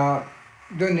à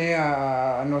donner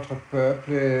à notre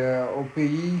peuple et au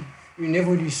pays une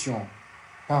évolution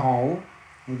par en haut,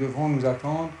 nous devrons nous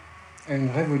attendre à une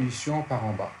révolution par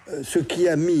en bas. Ce qui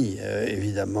a mis,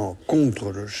 évidemment,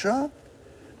 contre le Shah,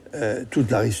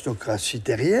 toute l'aristocratie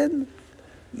terrienne,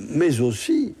 mais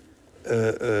aussi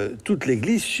toute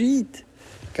l'église chiite,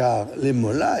 car les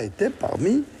mollahs étaient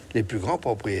parmi les plus grands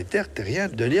propriétaires terriens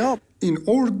de l'Iran. In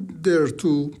order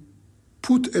to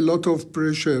put a lot of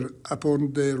pressure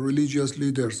upon the religious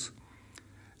leaders,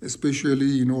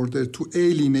 especially in order to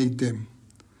alienate them,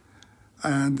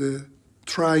 and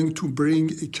trying to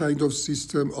bring a kind of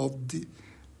system of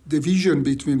division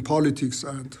between politics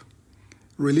and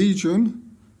religion,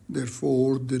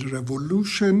 therefore the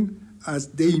revolution as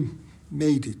they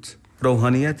made it.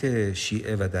 روحانیت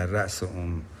شیعه و در رأس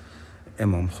اون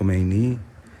امام خمینی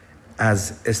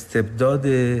از استبداد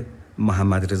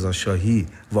محمد رضا شاهی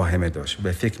واهمه داشت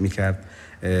و فکر میکرد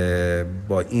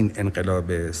با این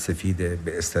انقلاب سفید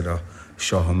به اصطلاح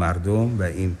شاه و مردم و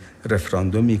این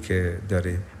رفراندومی که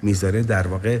داره میذاره در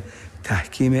واقع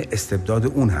تحکیم استبداد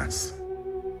اون هست.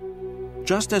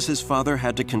 Just as his father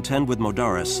had to contend with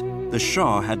Modares, the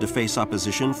Shah had to face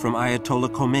opposition from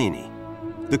Ayatollah Khomeini.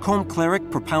 The Qom cleric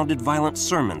propounded violent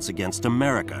sermons against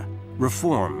America,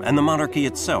 reform, and the monarchy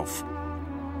itself.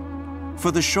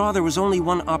 For the Shah, there was only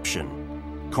one option.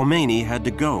 Khomeini had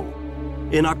to go.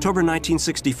 In October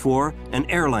 1964, an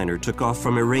airliner took off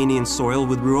from Iranian soil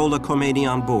with Ruhollah Khomeini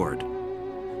on board.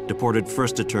 Deported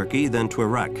first to Turkey, then to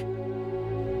Iraq.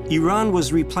 Iran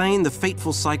was replaying the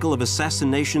fateful cycle of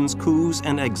assassinations, coups,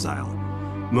 and exile.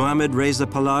 Mohammad Reza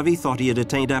Pahlavi thought he had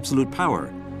attained absolute power.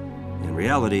 In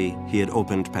reality, he had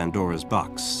opened Pandora's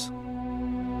box.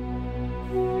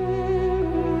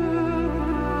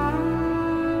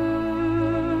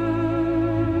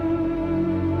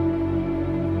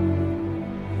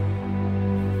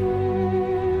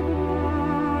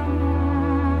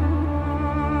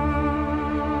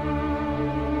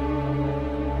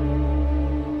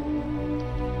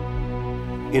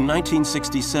 In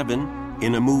 1967,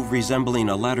 in a move resembling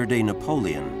a latter-day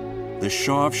Napoleon, the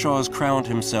Shah of Shahs crowned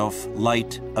himself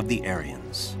Light of the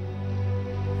Aryans.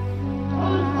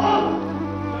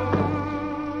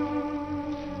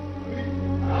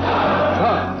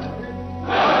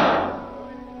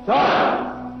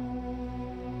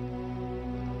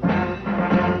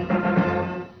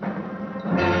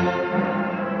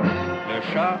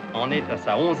 En est à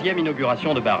sa 11e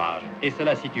inauguration de barrage. Et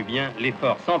cela situe bien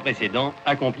l'effort sans précédent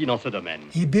accompli dans ce domaine.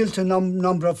 He built a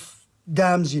number of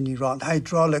dams in Iran,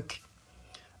 hydraulic,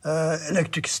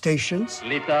 electric stations.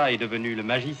 L'État est devenu le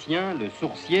magicien, le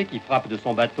sourcier qui frappe de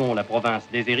son bâton la province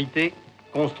déshéritée,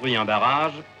 construit un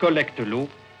barrage, collecte l'eau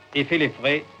et fait les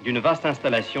frais d'une vaste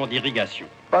installation d'irrigation.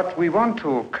 But we want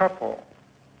to couple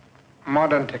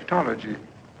modern technology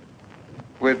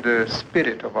with the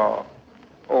spirit of our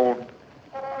old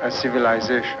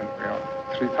civilization. We are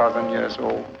 3,000 years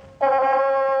old.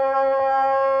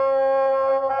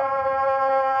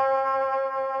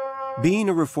 Being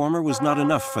a reformer was not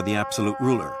enough for the absolute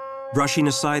ruler. Brushing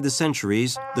aside the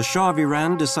centuries, the Shah of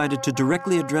Iran decided to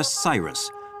directly address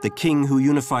Cyrus, the king who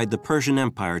unified the Persian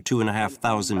Empire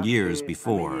 2,500 years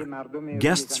before.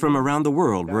 Guests from around the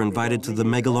world were invited to the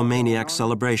megalomaniac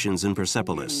celebrations in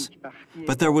Persepolis.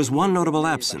 But there was one notable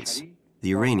absence: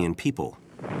 the Iranian people.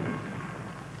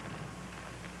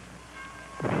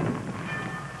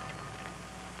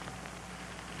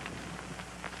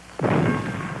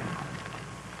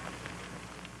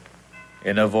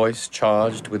 In a voice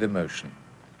charged with emotion,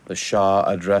 the Shah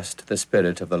addressed the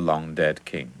spirit of the long-dead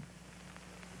king.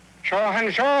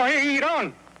 شاهنشاه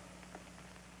ایران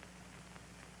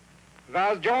و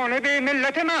از جانب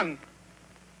ملت من.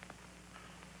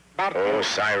 O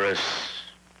Cyrus,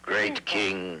 great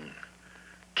king,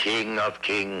 king of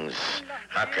kings,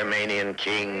 Hachemenian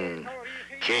king,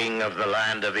 king of the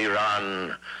land of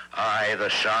Iran, I, the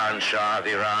Shahanshah of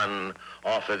Iran,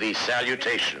 offer these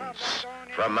salutations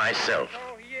from myself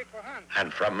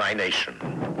and from my nation.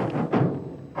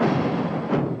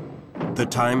 The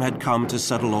time had come to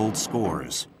settle old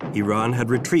scores. Iran had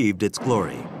retrieved its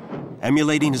glory.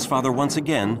 Emulating his father once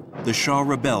again, the Shah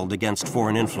rebelled against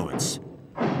foreign influence.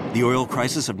 The oil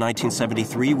crisis of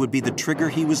 1973 would be the trigger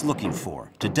he was looking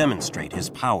for to demonstrate his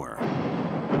power.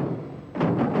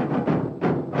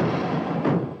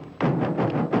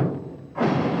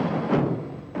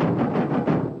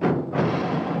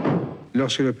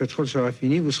 Lorsque le pétrole sera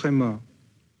fini, vous serez mort.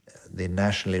 The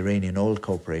National Iranian Oil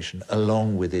Corporation,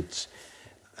 along with its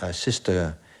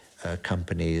sister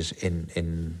companies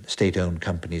in state-owned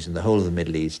companies in the whole of the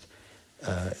Middle East,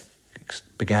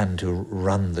 began to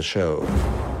run the show.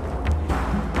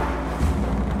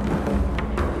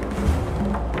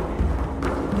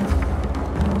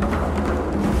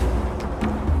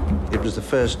 It was the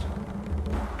first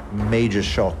major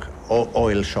shock,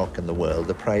 oil shock in the world.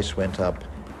 The price went up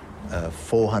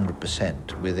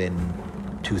 400% within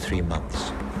 2-3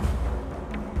 months.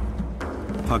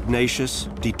 Pugnacious,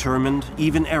 determined,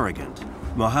 even arrogant,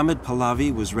 Mohammad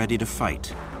Pahlavi was ready to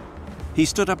fight. He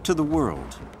stood up to the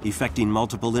world, effecting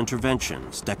multiple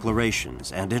interventions,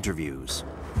 declarations, and interviews.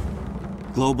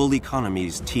 Global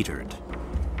economies teetered.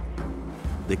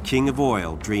 The king of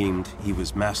oil dreamed he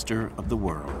was master of the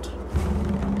world.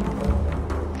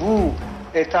 Vous,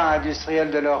 État industriel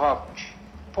de l'Europe,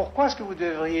 pourquoi est-ce que vous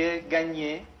devriez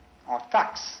gagner en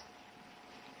taxes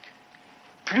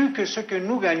plus que ce que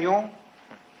nous gagnons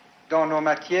dans nos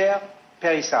matières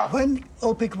périssables? When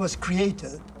OPEC was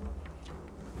created,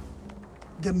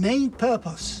 the main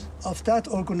purpose of that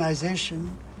organization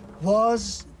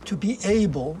was to be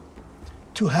able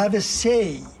to have a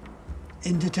say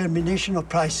in determination of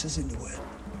prices in the world.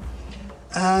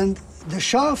 And the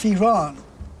Shah of Iran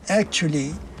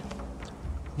actually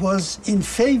was in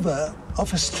favor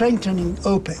of strengthening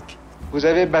OPEC. Vous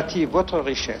avez bâti votre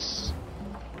richesse,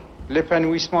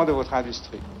 l'épanouissement de votre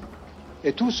industrie.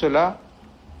 Et tout cela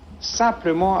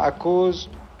simplement à cause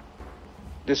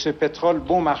de ce pétrole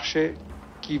bon marché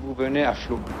qui vous venait à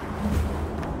flot.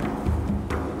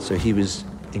 So he was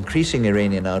increasing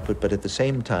Iranian output, but at the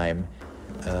same time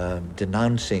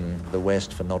denouncing the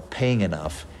West for not paying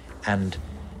enough and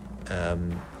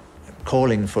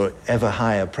calling for ever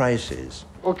higher prices.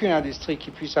 Aucune industrie qui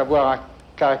puisse avoir un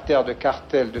caractère de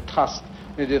cartel, de trust,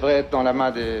 ne devrait être dans la main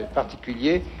des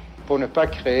particuliers pour ne pas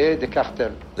créer des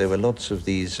cartels. There were lots of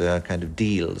these kind of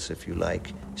deals, if you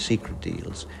like, secret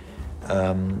deals,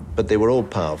 but they were all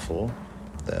powerful,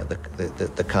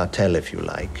 the cartel, if you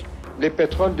like. Les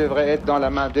pétroles devraient être dans la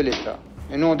main de l'État,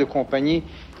 et non de compagnies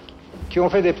qui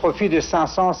ont fait des profits de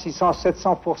 500, 600,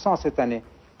 700% cette année.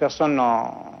 Personne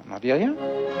n'en dit rien.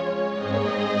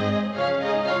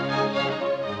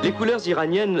 Les couleurs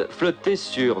iraniennes flottaient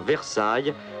sur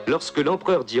Versailles lorsque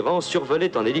l'empereur d'Iran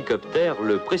survolait en hélicoptère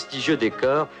le prestigieux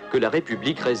décor que la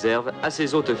République réserve à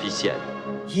ses hôtes officiels.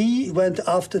 He went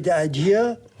after the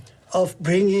idea of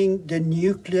bringing the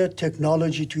nuclear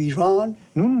technology to Iran.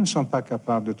 Nous ne sommes pas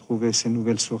capables de trouver ces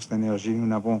nouvelles sources d'énergie. Nous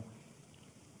n'avons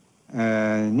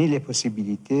ni les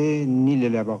possibilités, ni les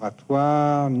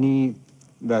laboratoires, ni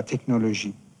la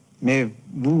technologie. Mais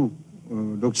vous,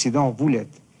 l'Occident, vous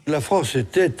l'êtes. La France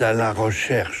était à la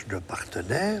recherche de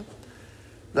partenaires.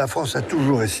 La France a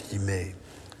toujours estimé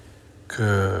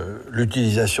que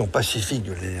l'utilisation pacifique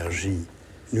de l'énergie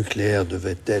nucléaire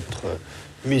devait être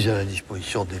mise à la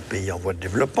disposition des pays en voie de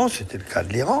développement. C'était le cas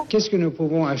de l'Iran. Qu'est-ce que nous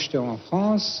pouvons acheter en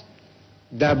France?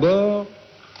 D'abord,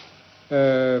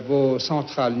 vos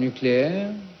centrales nucléaires.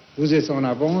 Vous êtes en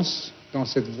avance dans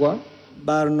cette voie.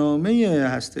 برنامه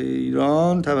هسته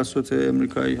ایران توسط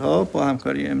امریکایی‌ها با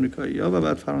همکاری امریکایی‌ها و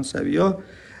بعد فرانسوی‌ها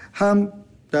هم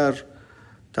در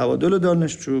تبادل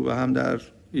دانشجو و هم در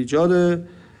ایجاد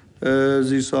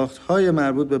زیرساخت‌های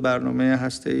مربوط به برنامه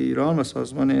هسته ایران و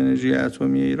سازمان انرژی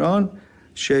اتمی ایران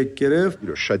شکل گرفت.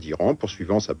 Le Shah d'Iran,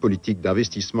 poursuivant sa politique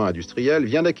d'investissement industriel,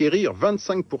 vient d'acquérir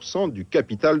 25% du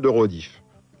capital d'Eurodif.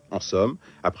 En somme,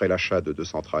 après l'achat de 2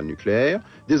 centrales nucléaires,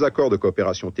 des accords de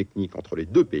coopération technique entre les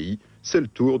deux pays, c'est le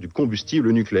tour du combustible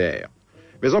nucléaire.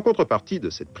 Mais en contrepartie de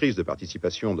cette prise de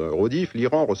participation d'Eurodif,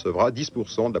 l'Iran recevra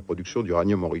 10% de la production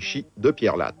d'uranium enrichi de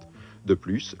Pierre Latte. De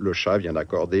plus, le Shah vient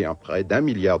d'accorder un prêt d'1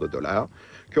 milliard de dollars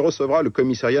que recevra le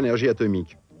commissariat énergie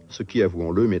atomique, ce qui,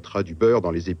 avouons-le, mettra du beurre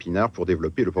dans les épinards pour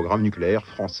développer le programme nucléaire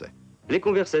français. Les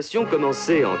conversations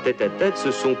commencées en tête-à-tête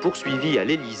se sont poursuivies à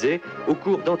l'Élysée au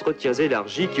cours d'entretiens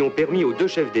élargis qui ont permis aux deux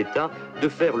chefs d'État de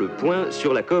faire le point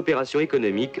sur la coopération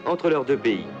économique entre leurs deux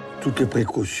pays. Toutes les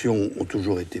précautions ont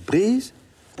toujours été prises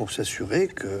pour s'assurer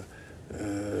que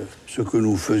ce que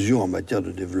nous faisions en matière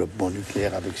de développement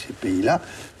nucléaire avec ces pays-là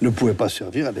ne pouvait pas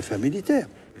servir à des fins militaires.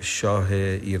 شاه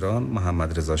ایران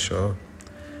محمد رضا شاه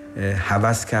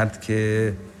هوس کرد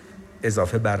که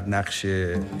اضافه بر نقش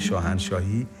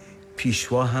شاهنشاهی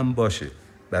پیشوا هم باشه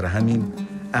برای همین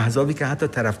احزابی که حتی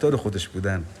طرفدار خودش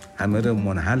بودن همه رو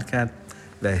منحل کرد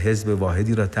و حزب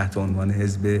واحدی را تحت عنوان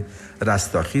حزب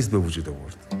رستاخیز به وجود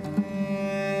آورد.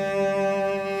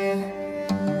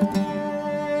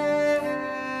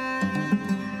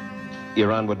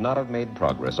 Iran would not have made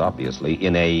progress, obviously,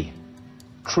 in a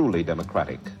truly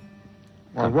democratic country.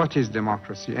 Well, what is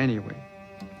democracy anyway?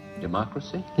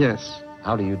 Democracy? Yes.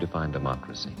 How do you define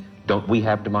democracy? Don't we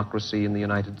have democracy in the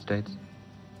United States?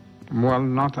 Well,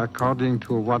 not according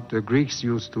to what the Greeks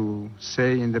used to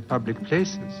say in the public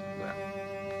places.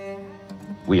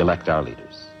 We elect our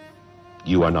leaders.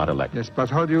 You are not elected. Yes, but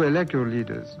how do you elect your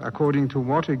leaders? According to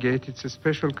Watergate, it's a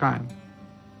special kind.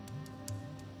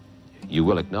 You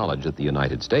will acknowledge that the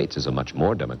United States is a much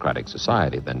more democratic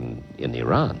society than in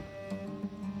Iran.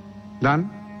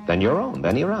 Than your own,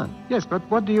 than Iran. Yes, but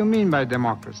what do you mean by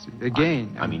democracy? Again,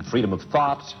 I mean freedom of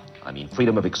thought. I mean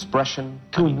freedom of expression.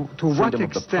 To what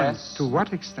extent? To what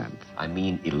extent? I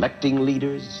mean electing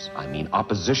leaders. I mean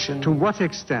opposition. To what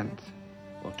extent?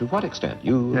 Well, to what extent?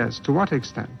 Yes, to what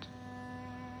extent?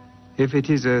 If it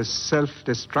is a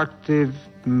self-destructive,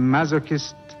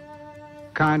 masochist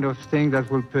kind of thing that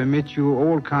will permit you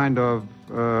all kind of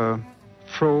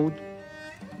fraud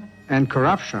and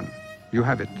corruption, you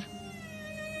have it.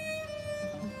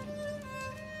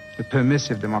 A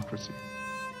permissive democracy.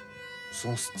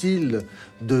 Son style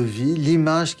de vie,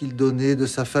 l'image qu'il donnait de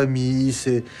sa famille,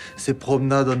 ses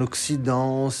promenades en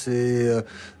Occident, ses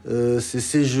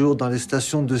séjours dans les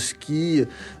stations de ski,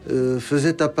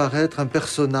 faisaient apparaître un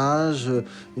personnage,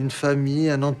 une famille,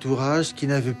 un entourage qui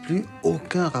n'avait plus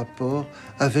aucun rapport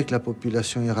avec la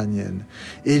population iranienne.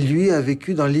 Et lui a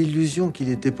vécu dans l'illusion qu'il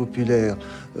était populaire.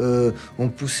 On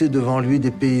poussait devant lui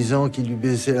des paysans qui lui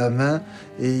baisaient la main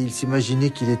et il s'imaginait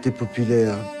qu'il était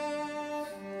populaire.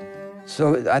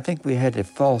 So I think we had a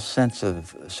false sense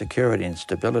of security and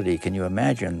stability. Can you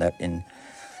imagine that in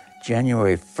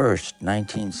January 1st,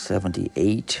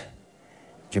 1978,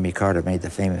 Jimmy Carter made the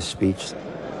famous speech.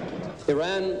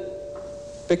 Iran,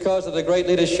 because of the great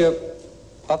leadership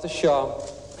of the Shah,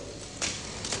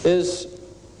 is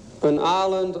an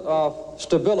island of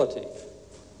stability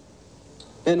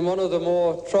in one of the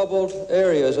more troubled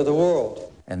areas of the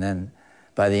world. And then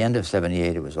by the end of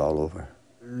 78, it was all over.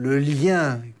 Le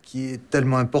lien qui est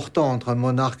tellement important entre un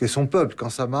monarque et son peuple, quand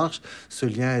ça marche, ce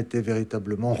lien était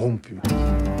véritablement rompu.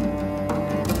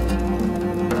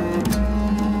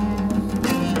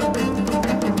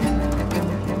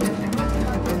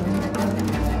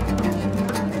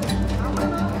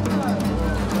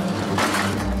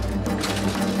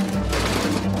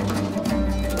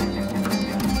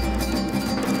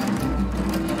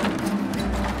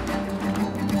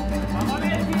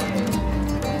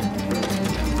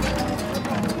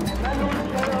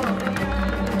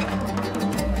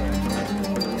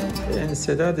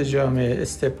 انسداد جامعه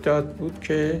استبداد بود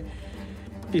که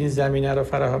این زمینه رو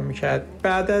فراهم میکرد.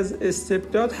 بعد از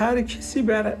استبداد هر کسی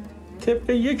بر طبق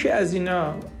یکی از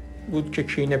اینا بود که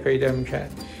کینه پیدا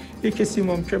میکرد. یک کسی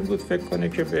ممکن بود فکر کنه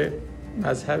که به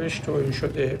مذهبش توهین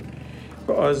شده،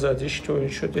 به آزادیش توهین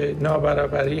شده،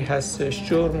 نابرابری هستش،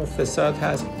 جرم و فساد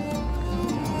هست.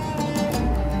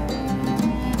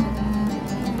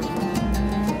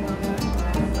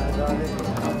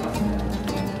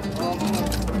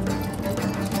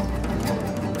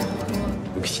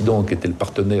 L'Occident, qui était le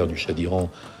partenaire du Shah d'Iran,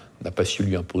 n'a pas su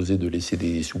lui imposer de laisser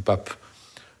des soupapes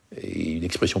et une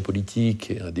expression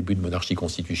politique et un début de monarchie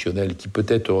constitutionnelle qui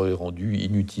peut-être aurait rendu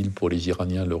inutile pour les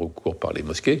Iraniens le recours par les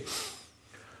mosquées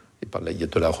et par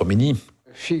l'ayatollah Khomeini.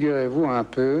 Figurez-vous un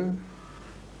peu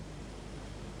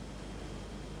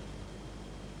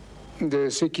de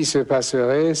ce qui se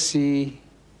passerait si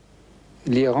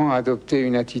l'Iran adoptait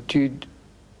une attitude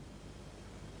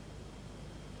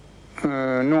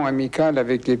non amicale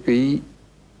avec les pays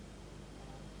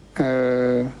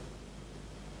de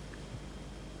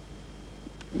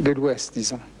l'Ouest,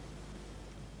 disons.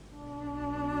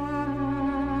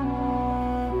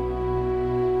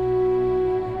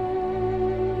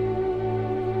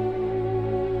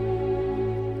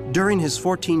 During his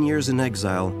 14 years in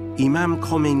exile, Imam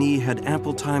Khomeini had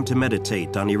ample time to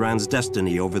meditate on Iran's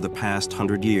destiny over the past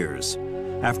 100 years.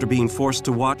 After being forced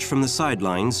to watch from the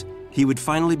sidelines, he would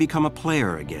finally become a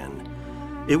player again.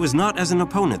 It was not as an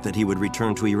opponent that he would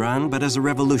return to Iran, but as a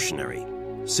revolutionary.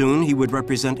 Soon he would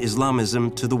represent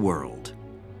Islamism to the world.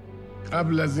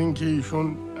 قبل از اینکه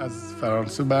ایشون از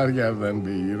فرانسه برگردن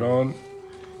به ایران،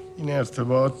 این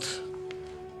ارتباط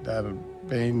در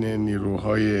بین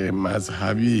نیروهای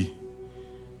مذهبی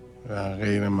و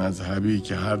غیر مذهبی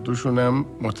که هر دوشون هم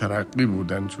مترقی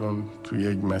بودن چون تو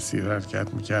یک مسیر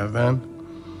حرکت میکردن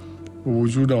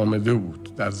وجود آمده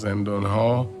بود. در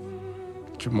زندان‌ها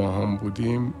که ما هم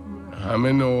بودیم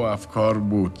همه نوع افکار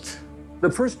بود. The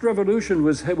first revolution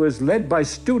was led by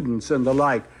students and the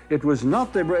like. It was not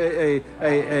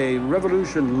a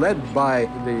revolution led by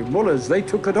the mullahs. They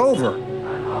took it over.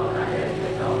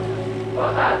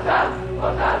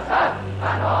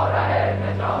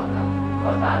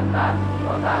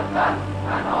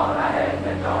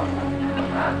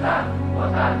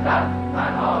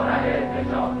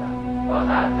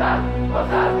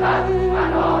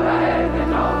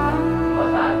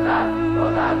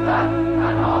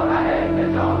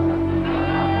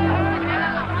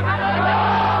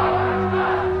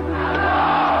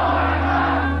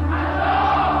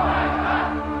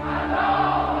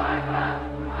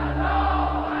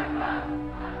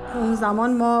 اون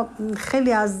زمان ما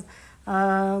خیلی از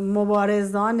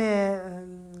مبارزان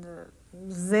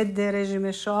ضد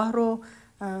رژیم شاه رو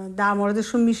در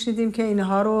موردشون میشنیدیم که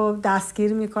اینها رو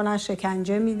دستگیر میکنن،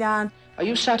 شکنجه میدن. Are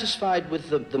you satisfied with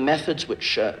the methods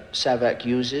which SAVAK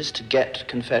uses to get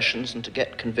confessions and to get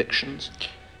convictions?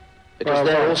 Because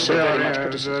they're also very much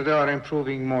criticized. They are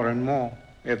improving more and more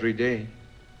every day.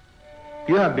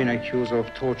 You have been accused of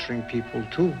torturing people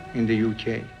too in the UK.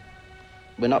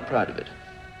 We're not proud of it.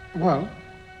 Well,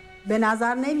 به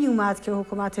نظر نمی اومد که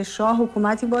حکومت شاه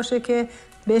حکومتی باشه که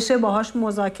بشه باهاش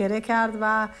مذاکره کرد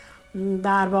و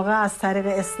در واقع از طریق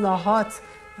اصلاحات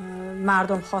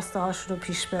مردم خواسته هاش رو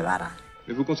پیش ببرن.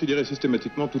 Mais vous considérez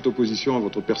systématiquement toute opposition à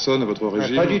votre personne, à votre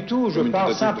régime? Pas du tout, je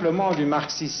parle simplement du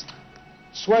marxisme,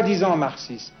 soi-disant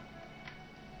marxisme.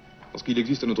 Parce qu'il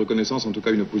existe à notre connaissance en tout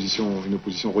cas une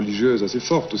opposition religieuse assez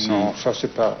forte aussi. Non, ça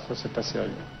c'est pas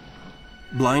sérieux.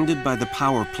 Blinded by the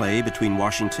power play between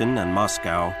Washington and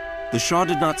Moscow, the Shah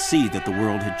did not see that the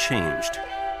world had changed.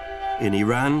 In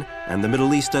Iran and the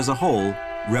Middle East as a whole,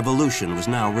 revolution was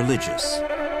now religious.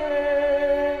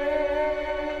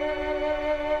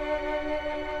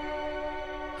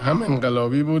 هم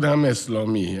انقلابی بود هم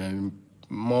اسلامی. یعنی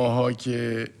ماها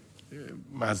که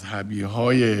مذهبی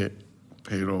های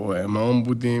پیرو امام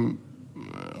بودیم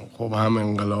خب هم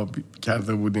انقلاب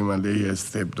کرده بودیم علیه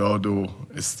استبداد و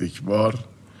استکبار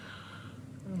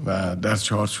و در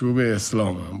چارچوب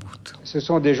اسلام هم بود. Ce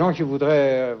sont des gens qui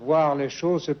voudraient voir les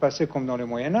choses se passer comme dans le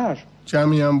Moyen Âge.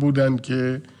 جمعی هم بودن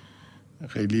که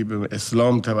خیلی به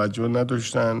اسلام توجه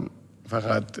نداشتن،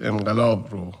 فقط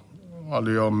انقلاب رو،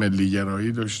 حالا یا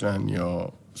ملیگرایی داشتن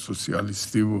یا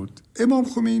سوسیالیستی بود. Imam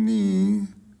Khomeini,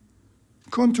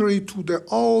 contrary to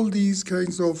all these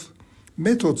kinds of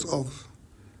methods of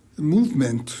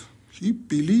movement, he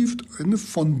believed in a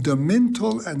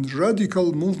fundamental and radical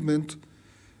movement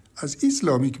as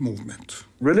Islamic movement.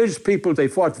 Religious people, they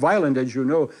fought violent, as you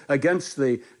know, against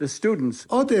the students.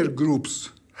 Other groups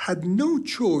had no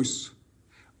choice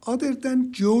other than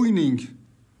joining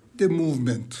the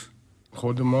movement.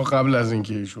 خود ما قبل از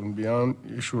اینکه ایشون بیان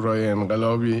شورای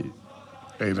انقلابی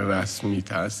غیر رسمی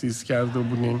تأسیس کرده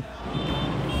بودیم.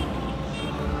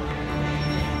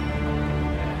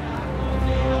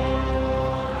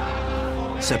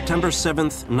 September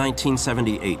 7th,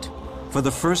 1978. For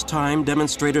the first time,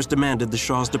 demonstrators demanded the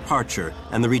Shah's departure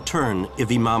and the return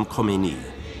of Imam Khomeini.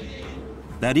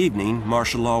 That evening,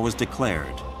 martial law was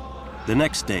declared. The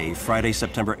next day, Friday,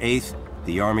 September 8th,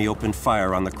 the army opened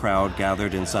fire on the crowd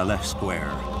gathered in Saleh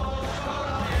Square.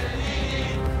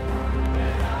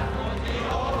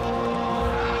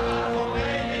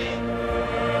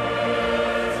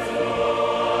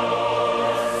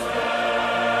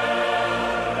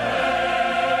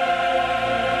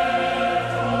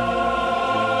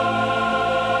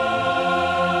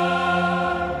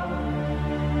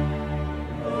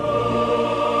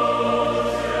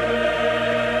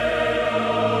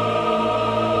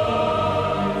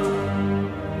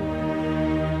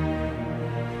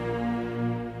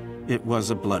 It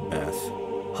was a bloodbath.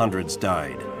 Hundreds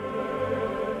died.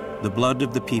 The blood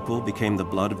of the people became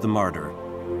the blood of the martyr.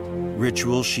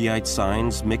 Ritual Shiite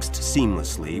signs mixed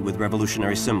seamlessly with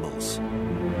revolutionary symbols.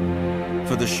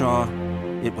 For the Shah,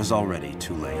 it was already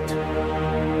too late.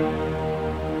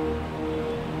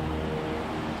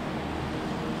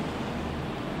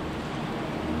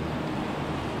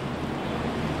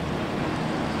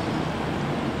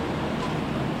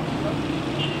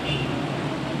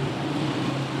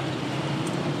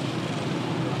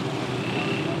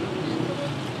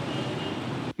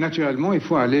 Naturellement, il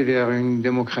faut aller vers une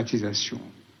démocratisation.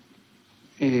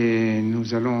 Et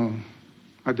nous allons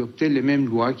adopter les mêmes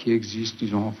lois qui existent,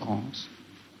 disons, en France.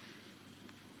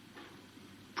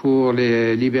 Pour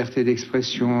les libertés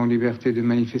d'expression, liberté de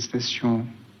manifestation,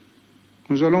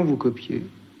 nous allons vous copier.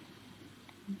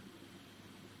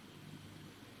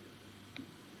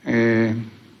 Et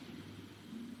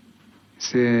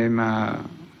C'est ma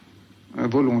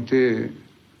volonté,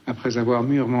 après avoir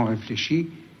mûrement réfléchi,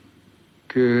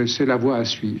 que c'est la voie à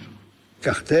suivre.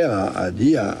 Carter a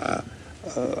dit à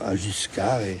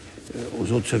Giscard et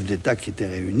aux autres chefs d'État qui étaient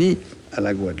réunis à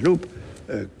la Guadeloupe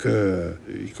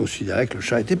qu'il considérait que le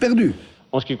Shah était perdu.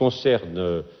 En ce qui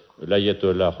concerne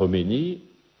l'ayatollah Khomeini,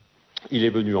 il est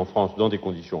venu en France dans des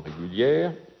conditions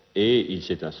régulières et il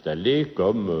s'est installé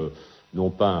comme, non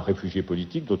pas un réfugié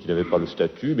politique dont il n'avait pas le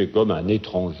statut, mais comme un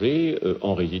étranger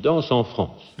en résidence en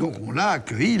France. Donc on l'a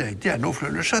accueilli, il a été à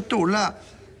Naufle-le-Château. Là,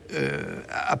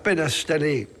 à peine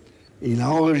installé, il a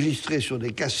enregistré sur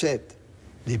des cassettes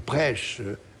des prêches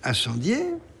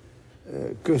incendiaires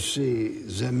que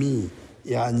ses amis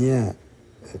iraniens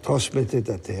transmettaient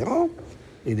à Téhéran,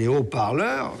 et les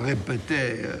haut-parleurs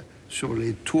répétaient sur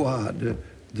les toits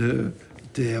de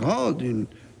Téhéran, d'un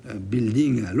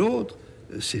building à l'autre,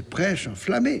 ces prêches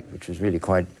enflammés. Which was really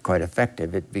quite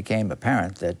effective. It became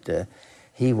apparent that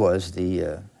he was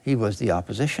the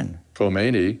opposition.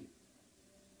 Khomeini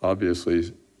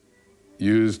obviously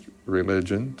used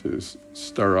religion to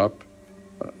stir up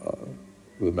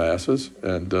the masses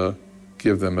and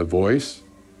give them a voice.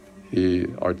 He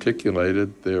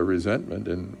articulated their resentment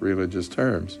in religious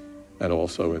terms, and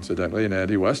also, incidentally, in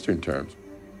anti-Western terms.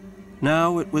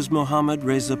 Now it was Mohammad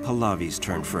Reza Pahlavi's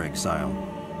turn for exile.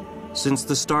 Since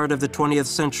the start of the 20th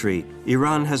century,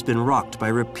 Iran has been rocked by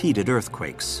repeated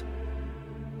earthquakes.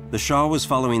 The Shah was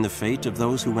following the fate of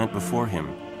those who went before him,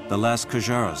 the last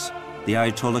Qajars, the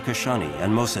Ayatollah Kashani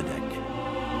and Mossadegh.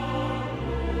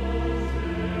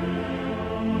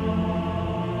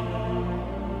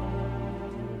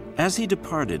 As he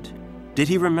departed, did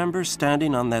he remember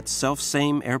standing on that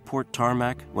self-same airport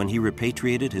tarmac when he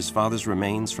repatriated his father's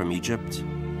remains from Egypt?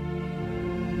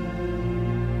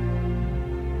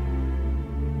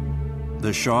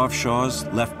 The Shah of Shahs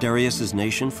left Darius's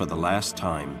nation for the last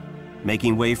time,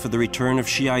 making way for the return of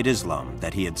Shiite Islam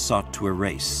that he had sought to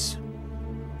erase.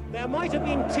 There might have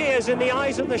been tears in the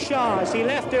eyes of the Shah as he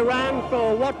left Iran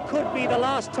for what could be the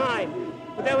last time.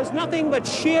 But there was nothing but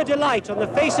sheer delight on the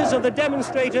faces of the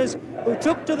demonstrators who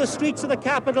took to the streets of the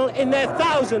capital in their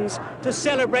thousands to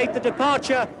celebrate the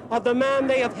departure of the man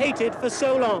they have hated for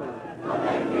so long.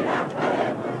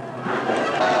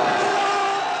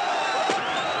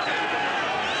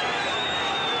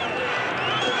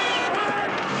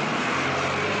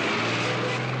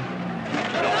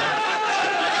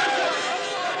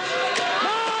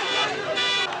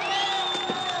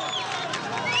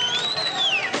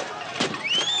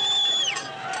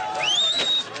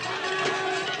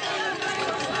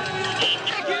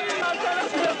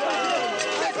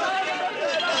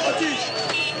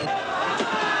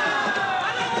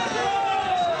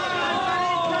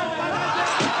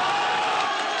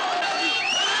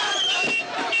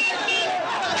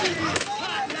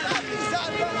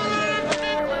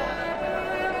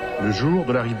 Le jour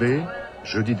de l'arrivée,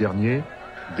 jeudi dernier,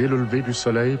 dès le lever du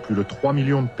soleil, plus de 3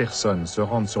 millions de personnes se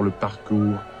rendent sur le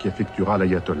parcours qui effectuera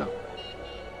l'ayatollah.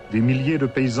 Des milliers de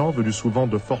paysans venus souvent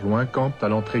de fort loin campent à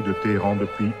l'entrée de Téhéran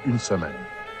depuis une semaine.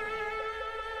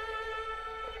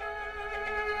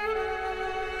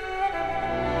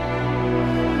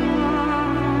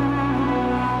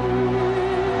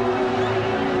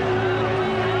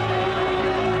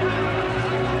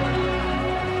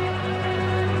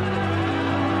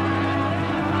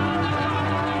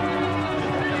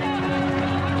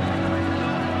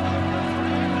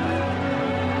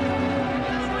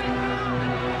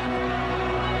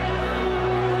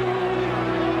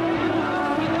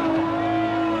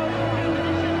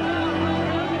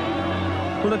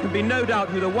 Well, there can be no doubt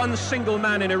who the one single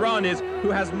man in Iran is who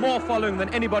has more following than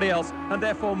anybody else and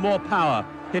therefore more power.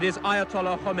 It is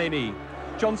Ayatollah Khomeini.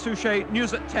 John Suchet,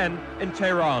 News at 10 in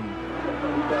Tehran.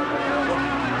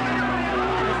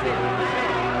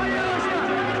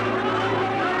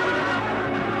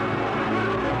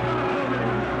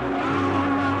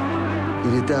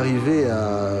 Il est arrivé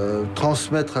à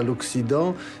transmettre à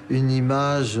l'Occident une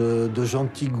image de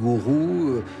gentil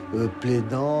gourou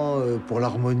plaidant pour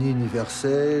l'harmonie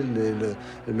universelle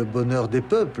et le bonheur des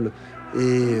peuples.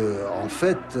 Et en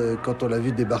fait, quand on l'a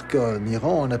vu débarquer en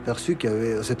Iran,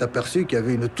 on s'est aperçu qu'il y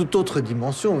avait une toute autre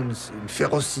dimension, une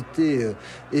férocité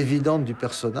évidente du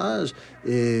personnage,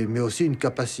 mais aussi une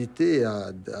capacité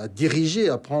à diriger,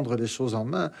 à prendre les choses en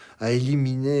main, à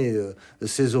éliminer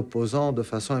ses opposants de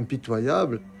façon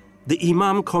impitoyable. The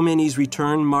Imam Khomeini's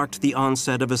return marked the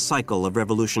onset of a cycle of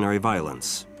revolutionary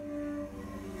violence.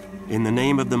 In the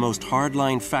name of the most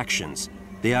hardline factions,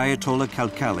 the Ayatollah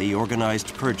Khalkhali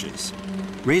organized purges.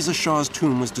 Reza Shah's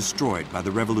tomb was destroyed by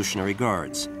the Revolutionary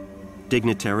Guards.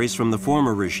 Dignitaries from the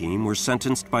former regime were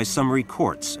sentenced by summary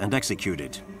courts and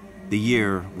executed. The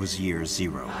year was year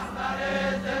zero.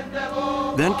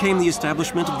 Then came the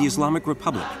establishment of the Islamic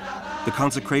Republic, the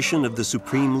consecration of the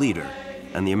supreme leader,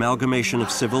 and the amalgamation of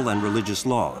civil and religious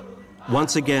law.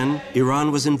 Once again, Iran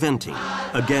was inventing,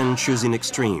 again choosing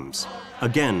extremes,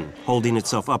 again holding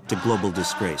itself up to global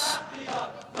disgrace.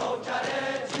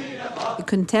 The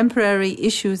contemporary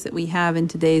issues that we have in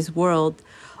today's world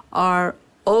are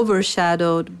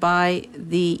overshadowed by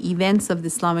the events of the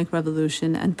Islamic Revolution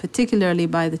and particularly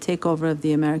by the takeover of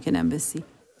the American embassy.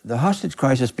 The hostage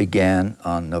crisis began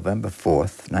on November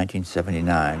 4th,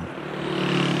 1979.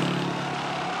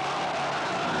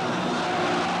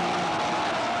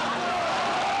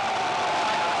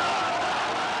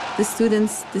 The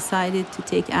students decided to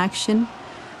take action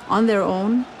on their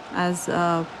own as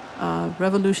a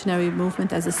revolutionary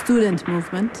movement, as a student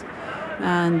movement,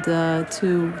 and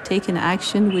to take an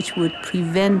action which would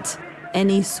prevent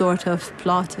any sort of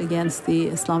plot against the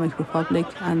Islamic Republic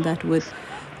and that would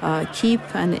keep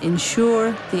and ensure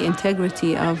the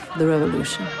integrity of the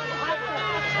revolution.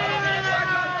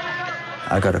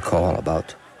 I got a call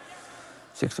about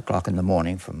 6 o'clock in the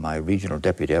morning from my regional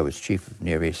deputy. I was chief of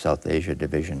Near East South Asia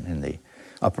Division in the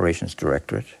Operations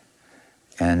Directorate.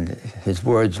 And his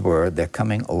words were, "They're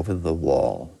coming over the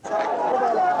wall."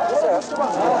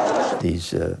 These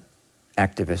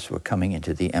activists were coming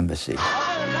into the embassy.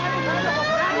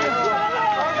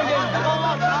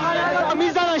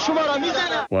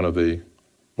 One of the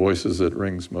voices that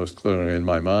rings most clearly in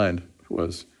my mind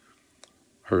was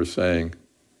her saying,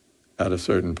 at a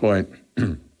certain point,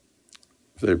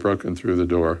 they've broken through the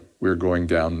door, we're going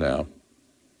down now.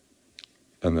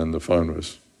 And then the phone was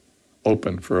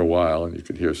open for a while and you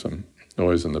could hear some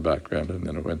noise in the background and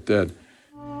then it went dead.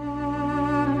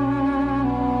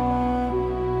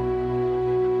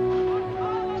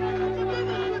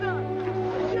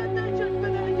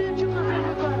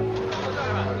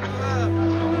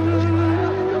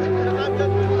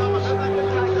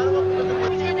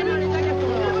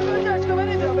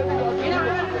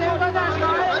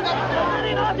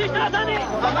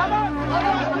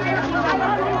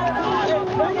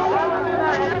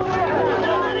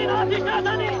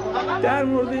 در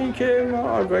مورد اینکه ما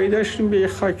آگاهی داشتیم به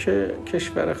خاک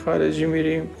کشور خارجی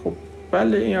میریم، خب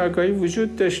بله این آگاهی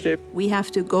وجود داشته. We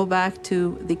have to go back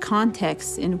to the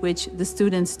context in which the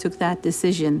students took that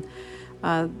decision.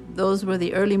 Those were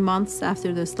the early months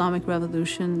after the Islamic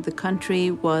Revolution. The country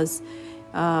was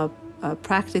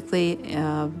practically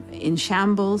in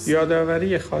shambles.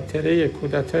 یادآوری خاطره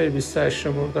کودتای 28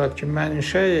 مرداد که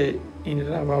منشأ این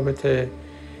روابط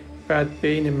بعد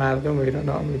بین مردم ایران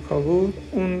و آمریکا بود،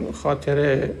 اون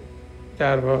خاطره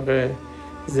در واقع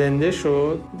زنده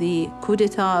شد. The coup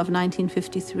d'etat of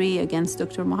 1953 against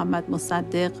Dr. Mohammad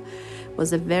Mossadegh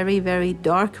was a very, very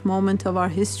dark moment of our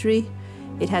history.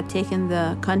 It had taken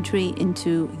the country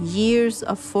into years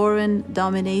of foreign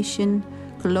domination,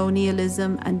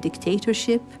 colonialism, and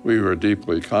dictatorship. We were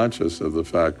deeply conscious of the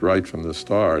fact right from the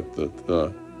start that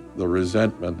the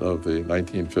resentment of the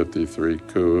 1953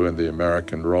 coup and the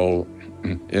American role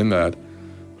in that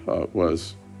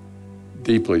was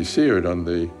deeply seared on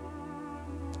the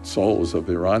souls of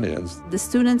the Iranians. The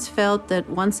students felt that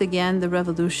once again the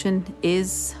revolution is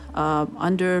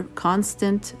under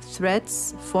constant threats,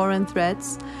 foreign threats,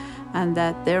 and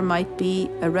that there might be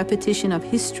a repetition of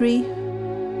history.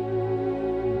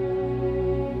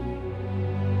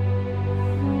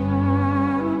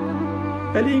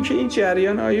 ولی اینکه این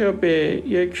جریان آیا به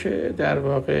یک در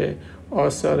واقع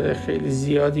آثار خیلی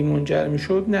زیادی منجر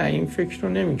میشد، نه این فکر رو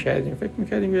نمی‌کردیم. فکر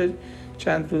می‌کردیم یه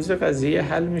چند روز قضیه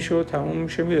حل میشه و تموم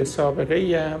میشه میره.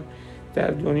 سابقه‌ای هم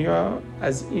در دنیا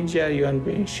از این جریان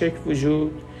به این شکل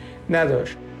وجود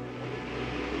نداشت.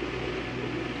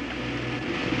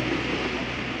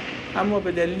 اما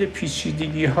به دلیل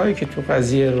پیچیدگی‌هایی که تو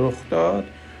قضیه رخ داد،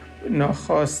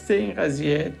 ناخواسته این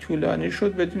قضیه طولانی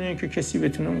شد بدون اینکه کسی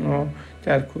بتونه اونو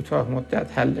در کوتاه مدت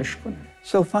حلش کنه.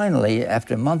 So finally,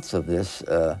 after months of this,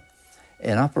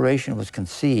 an operation was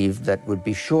conceived that would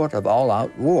be short of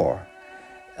all-out war,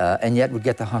 and yet would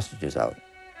get the hostages out.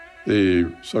 The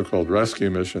so-called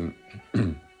rescue mission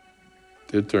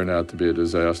did turn out to be a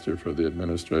disaster for the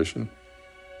administration.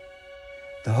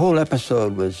 The whole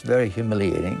episode was very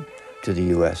humiliating to the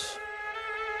U.S.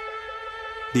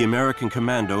 The American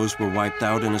commandos were wiped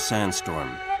out in a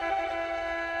sandstorm.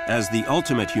 As the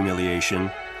ultimate humiliation,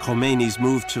 Khomeini's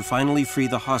move to finally free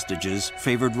the hostages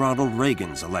favored Ronald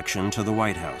Reagan's election to the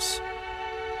White House.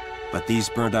 But these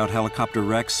burned-out helicopter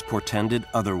wrecks portended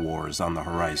other wars on the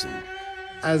horizon.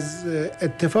 از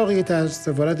اتفاقی که در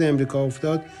سفارت امریکا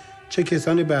افتاد چه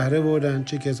کسانی بهره بردن،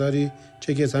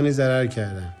 چه کسانی ضرر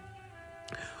کردن.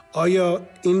 آیا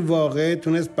این واقعه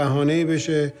تونست بهانه‌ای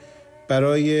بشه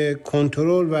برای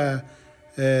کنترل و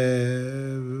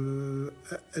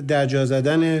درجا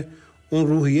زدن اون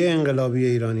روحیه انقلابی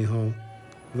ایرانی ها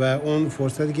و اون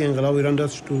فرصتی که انقلاب ایران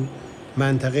داشت تو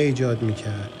منطقه ایجاد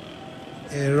میکرد؟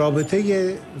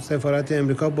 رابطه سفارت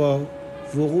امریکا با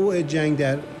وقوع جنگ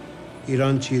در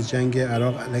ایران چیز؟ جنگ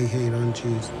عراق علیه ایران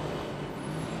چیز؟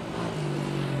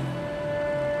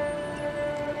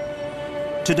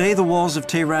 Today, the walls of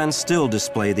Tehran still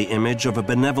display the image of a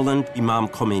benevolent Imam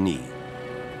Khomeini.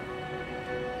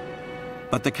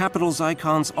 But the capital's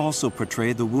icons also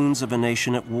portray the wounds of a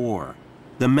nation at war,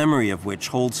 the memory of which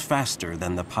holds faster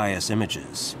than the pious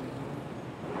images.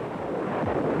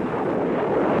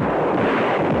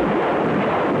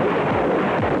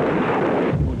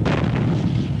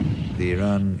 The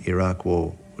Iran-Iraq war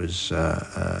was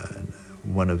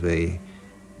one of the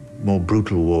more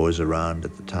brutal wars around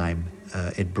at the time.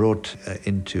 It brought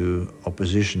into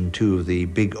opposition two of the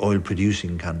big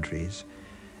oil-producing countries.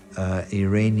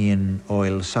 Iranian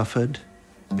oil suffered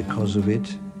because of it,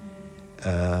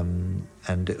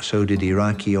 and so did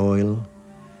Iraqi oil,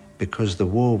 because the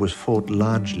war was fought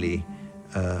largely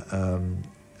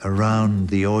around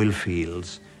the oil fields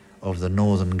of the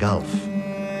northern Gulf.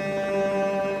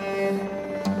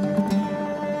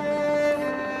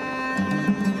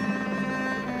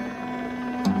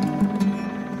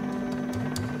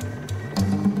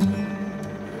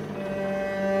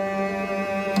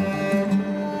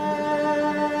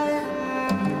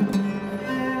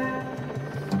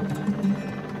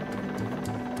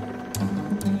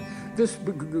 This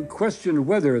question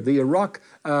whether the Iraq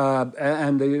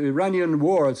and the Iranian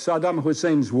war, Saddam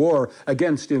Hussein's war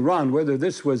against Iran, whether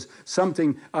this was something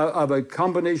of a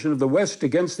combination of the West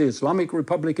against the Islamic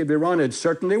Republic of Iran, it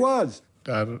certainly was.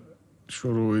 در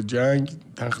شروع جنگ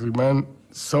تقریبا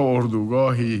 3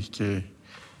 اردوگاهی که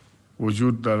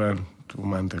وجود دارن تو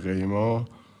منطقه ما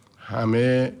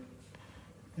همه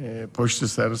پشت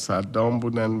سر صدام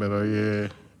بودن برای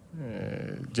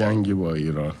جنگ با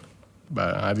ایران. و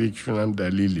هر یکشون هم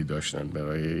دلیلی داشتن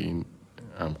برای این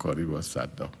همکاری با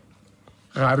صدام.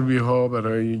 غربی ها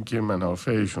برای اینکه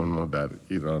منافعشون رو در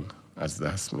ایران از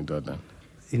دست میدادن.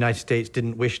 The United States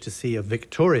didn't wish to see a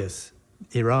victorious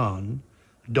Iran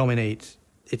dominate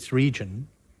its region.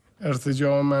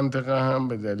 ارتجاع منطقه هم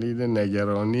به دلیل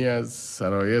نگرانی از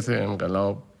سرایت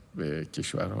انقلاب به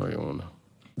کشورهای اونا.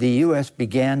 The U.S.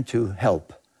 began to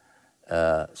help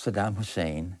Saddam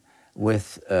Hussein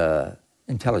with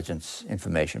intelligence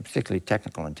information, particularly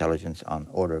technical intelligence on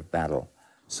order of battle.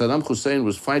 Saddam Hussein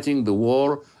was fighting the war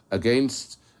against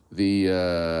the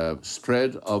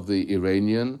spread of the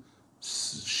Iranian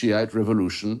Shiite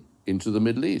revolution into the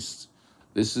Middle East.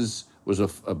 This was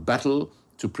a battle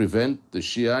to prevent the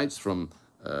Shiites from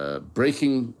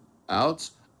breaking out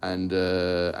and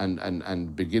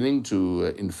beginning to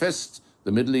infest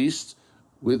the Middle East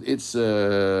with its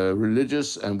religious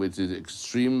and with its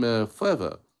extreme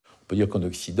fervor. On peut dire qu'en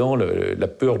Occident, la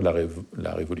peur de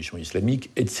la révolution islamique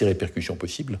et de ses répercussions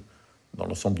possibles dans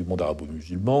l'ensemble du monde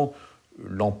arabo-musulman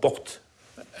l'emporte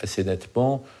assez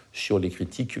nettement sur les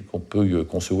critiques qu'on peut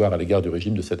concevoir à l'égard du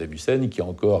régime de Saddam Hussein, qui a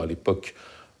encore à l'époque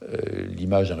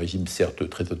l'image d'un régime certes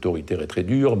très autoritaire et très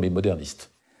dur, mais moderniste.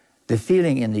 The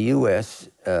feeling in the U.S.,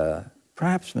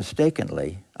 perhaps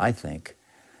mistakenly, I think,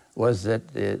 was that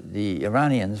the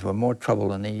Iranians were more trouble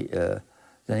than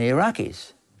the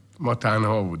Iraqis. ما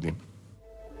تنها بودیم.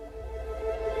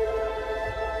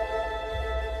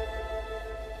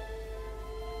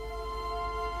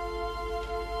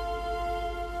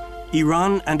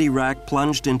 Iran and Iraq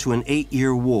plunged into an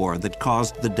 8-year war that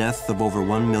caused the death of over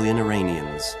 1 million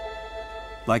Iranians.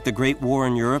 Like the Great War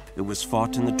in Europe, it was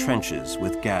fought in the trenches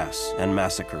with gas and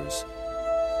massacres.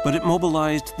 But it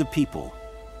mobilized the people.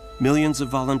 Millions of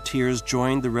volunteers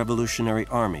joined the Revolutionary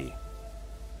Army.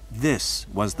 This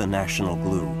was the national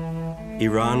glue.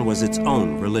 Iran was its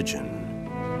own religion.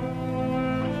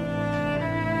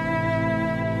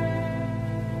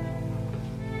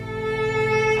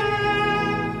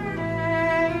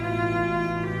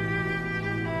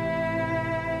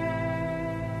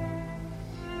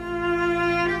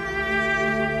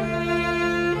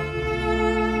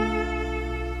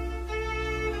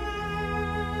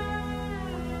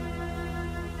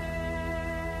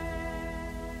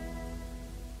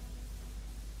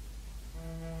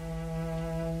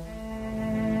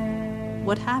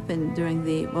 What happened during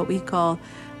what we call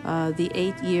the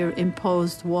 8-year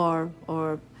imposed war,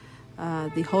 or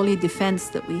the holy defense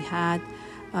that we had,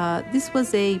 This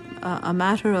was a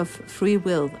matter of free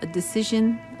will, a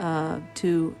decision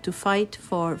to fight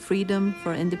for freedom,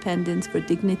 for independence, for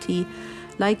dignity,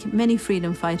 like many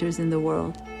freedom fighters in the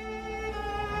world.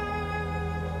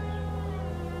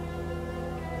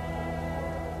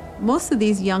 Most of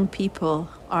these young people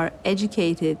are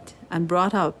educated and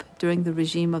brought up during the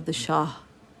regime of the Shah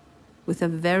with a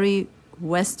very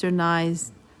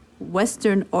westernized,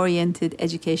 Western-oriented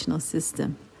educational system.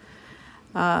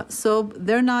 So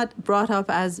they're not brought up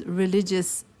as religious,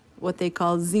 what they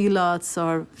call zealots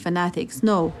or fanatics.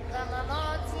 No.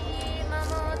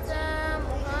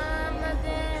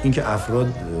 اینکه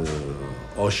افراد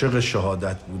عاشق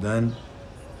شهادت بودن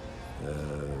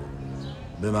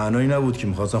به معنای نبود که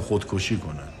می‌خواستن خودکشی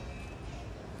کنن.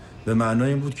 به معنای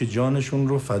این بود که جانشون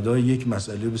رو فدای یک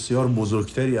مسئله بسیار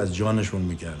بزرگتری از جانشون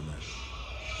می‌کردن.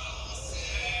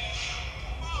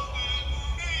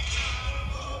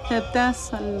 17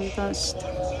 سال داشت.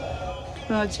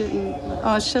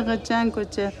 عاشق جنگ و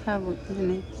جبهه بود.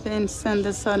 به این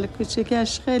سن سال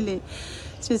کوچکش خیلی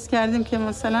چیز کردیم که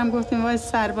مثلا گفتیم وای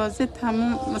سربازی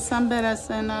تموم مثلا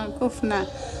برسه اینا. گفت نه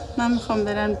من میخوام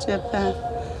برم جبهه.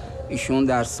 ایشون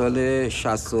در سال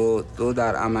 62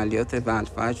 در عملیات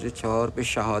بندفجر 4 به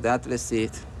شهادت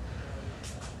رسید.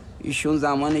 ایشون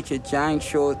زمانی که جنگ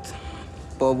شد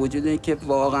با وجود اینکه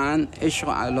واقعا عشق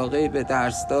و علاقه به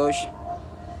درس داشت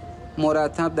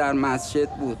مرتب در مسجد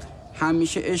بود.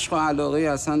 همیشه عشق و علاقه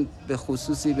اصلا به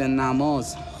خصوصی به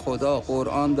نماز، خدا،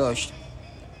 قرآن داشت.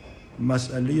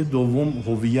 مسئله دوم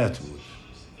هویت بود.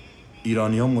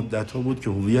 ایرانی‌ها مدت‌ها بود که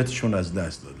هویتشون از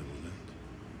دست داده بودند.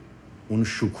 اون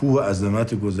شکوه و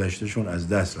عظمت گذشتهشون از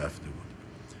دست رفته بود.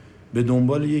 به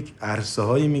دنبال یک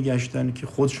عرصه‌هایی می‌گشتن که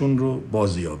خودشون رو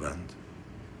بازیابند.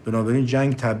 بنابراین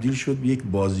جنگ تبدیل شد به یک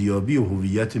بازیابی و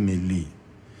هویت ملی.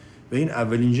 و این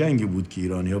اولین جنگی بود که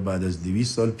ایرانی‌ها بعد از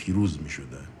 200 سال پیروز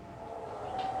می‌شدند.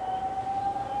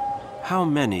 How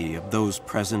many of those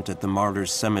present at the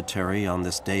Martyrs' Cemetery on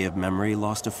this day of memory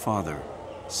lost a father,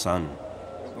 son,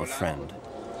 or friend?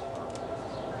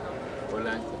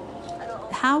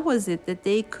 How was it that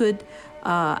they could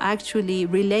actually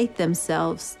relate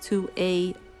themselves to a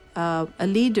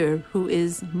leader who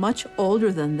is much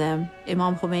older than them?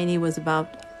 Imam Khomeini was about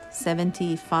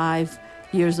 75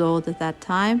 years old at that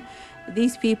time.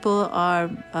 These people are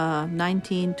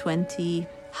 19, 20.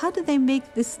 How do they make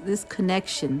this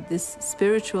connection, this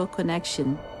spiritual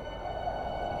connection?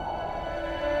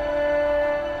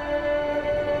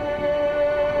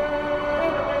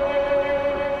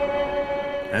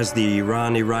 As the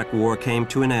Iran-Iraq war came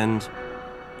to an end,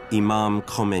 Imam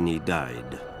Khomeini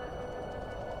died.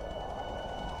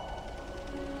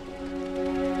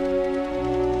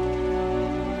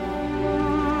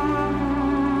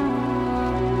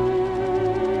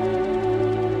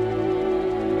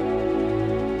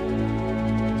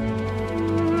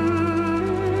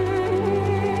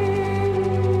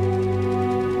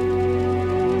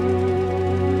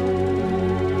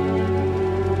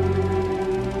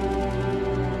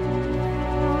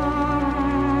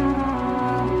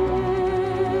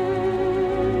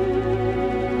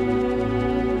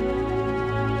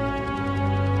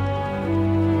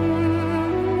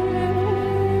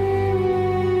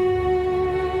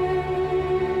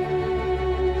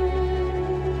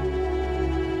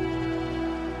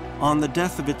 On the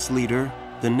death of its leader,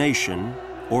 the nation,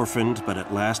 orphaned but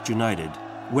at last united,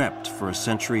 wept for a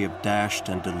century of dashed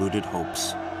and deluded hopes.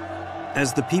 As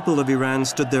the people of Iran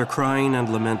stood there crying and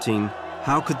lamenting,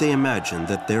 how could they imagine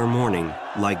that their mourning,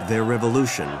 like their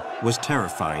revolution, was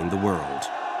terrifying the world?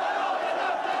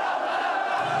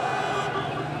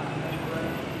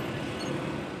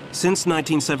 Since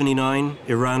 1979,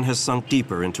 Iran has sunk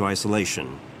deeper into isolation.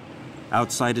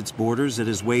 Outside its borders, it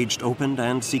has waged open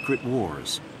and secret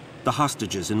wars. The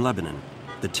hostages in Lebanon,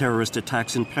 the terrorist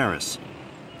attacks in Paris,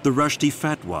 the Rushdie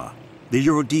fatwa, the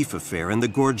Eurodif affair and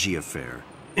the Gorgi affair.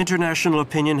 International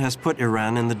opinion has put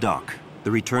Iran in the dock.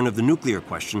 The return of the nuclear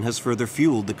question has further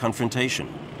fueled the confrontation.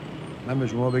 من به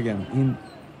شما بگم این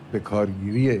به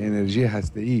کارگیری انرژی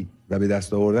هسته‌ای و به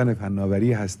دست آوردن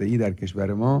فناوری هسته‌ای در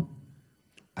کشور ما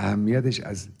اهمیتش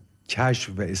از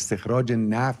کشف و استخراج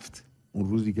نفت اون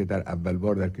روزی که در اول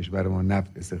بار در کشور ما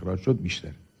نفت استخراج شد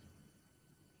بیشتر.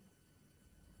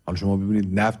 حالا شما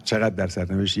ببینید نفت چقدر در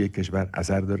سرنوشت یک کشور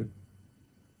اثر داره.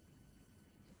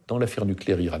 Dans l'affaire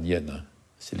nucléaire iranienne,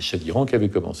 c'est le Shah d'Iran qui avait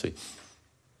commencé.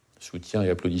 Soutien et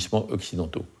applaudissements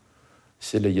occidentaux.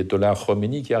 C'est l'ayatollah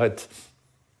Khomeini qui arrête.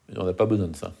 On n'a pas besoin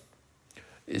de ça.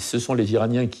 Et ce sont les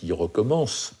Iraniens qui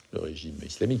recommencent, le régime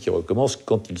islamique qui recommence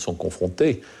quand ils sont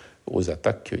confrontés aux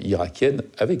attaques irakiennes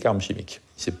avec armes chimiques.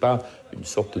 Ce n'est pas une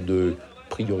sorte de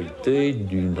priorité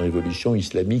d'une révolution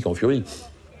islamique en furie.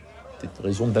 C'est une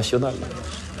raison nationale.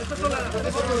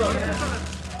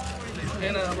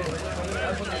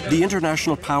 The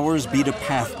international powers beat a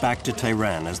path back to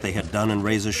Tehran as they had done in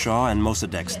Reza Shah and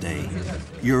Mossadegh's day.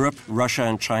 Europe, Russia,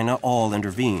 and China all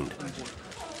intervened.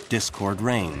 Discord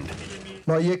reigned.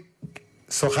 ما یک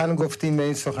سخن گفتیم و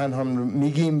این سخن هم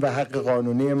میگیم و حق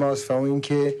قانونی ماست و اون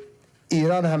اینکه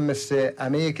ایران هم مثل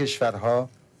همه کشورها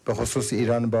به خصوص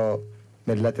ایران با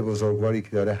ملت بزرگواری که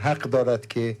داره حق دارد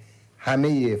که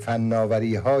همه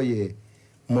فناوری‌های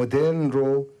مدرن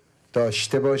رو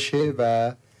داشته باشه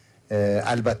و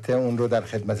البته اون رو در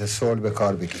خدمت صلح به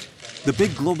کار بگیره. The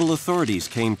big global authorities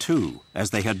came too, as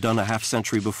they had done a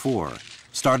half-century before,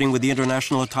 starting with the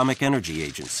International Atomic Energy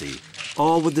Agency,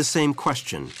 all with the same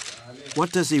question: what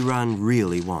does Iran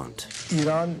really want?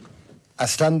 ایران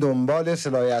اصلا دنبال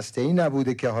سلاح هسته‌ای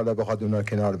نبوده که حالا بخواد اونا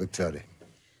کنار بگذاره.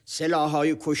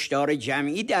 سلاح‌های کشتار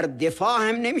جمعی در دفاع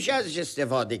هم نمیشه ازش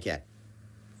استفاده کرد.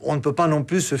 On ne peut pas non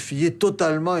plus se fier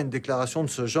totalement à une déclaration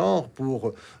de ce genre pour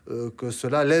que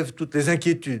cela lève toutes les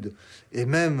inquiétudes. Et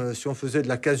même si on faisait de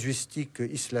la casuistique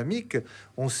islamique,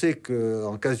 on sait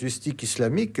qu'en casuistique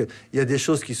islamique, il y a des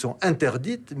choses qui sont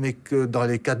interdites, mais que dans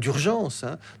les cas d'urgence,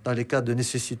 dans les cas de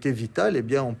nécessité vitale, eh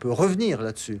bien, on peut revenir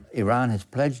là-dessus. Iran has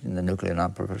pledged in the Nuclear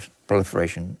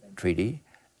Non-Proliferation Treaty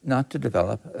not to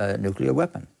develop a nuclear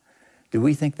weapon. Do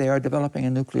we think they are developing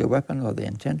a nuclear weapon, or they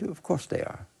intend to? Of course they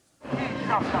are.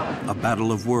 A battle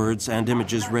of words and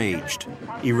images raged.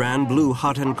 Iran blew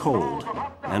hot and cold,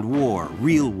 and war,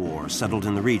 real war, settled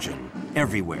in the region,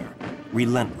 everywhere,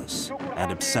 relentless and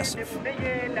obsessive.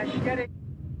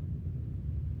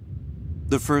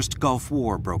 The first Gulf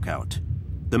War broke out.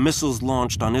 The missiles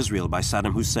launched on Israel by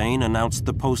Saddam Hussein announced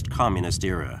the post-communist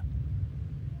era.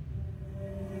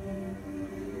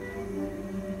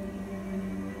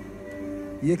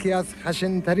 یکی از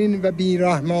خشن‌ترین و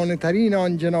بی‌رحمانه‌ترین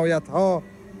آن جنایت‌ها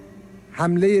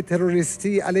حمله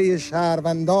تروریستی علیه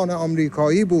شهروندان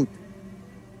آمریکایی بود.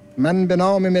 من به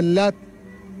نام ملت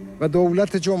و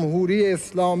دولت جمهوری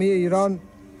اسلامی ایران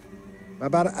و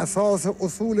بر اساس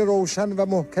اصول روشن و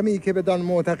محکمی که بدان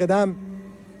معتقدم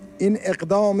این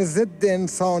اقدام ضد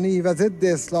انسانی و ضد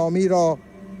اسلامی را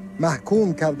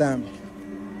محکوم کردم.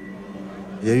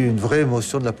 Il y a eu une vraie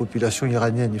émotion de la population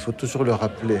iranienne, il faut toujours le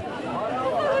rappeler.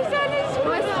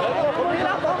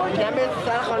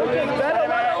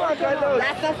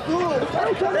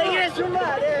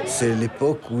 C'est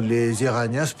l'époque où les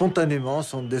Iraniens spontanément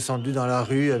sont descendus dans la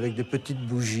rue avec des petites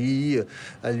bougies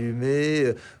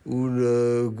allumées, où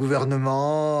le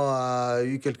gouvernement a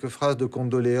eu quelques phrases de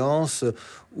condoléances,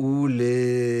 où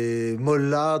les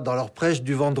mollahs, dans leur prêche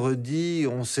du vendredi,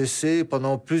 ont cessé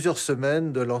pendant plusieurs semaines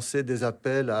de lancer des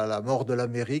appels à la mort de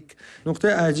l'Amérique. نقطه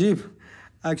عجیب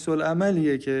عکس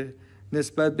العملیه که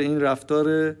نسبت به این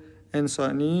رفتار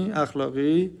انسانی،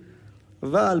 اخلاقی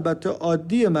و البته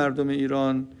عادی مردم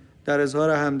ایران در اظهار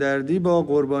همدردی با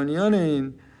قربانیان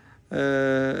این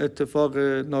اتفاق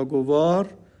ناگوار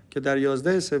که در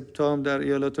 11 سپتامبر در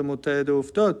ایالات متحده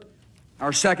افتاد.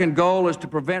 Our second goal is to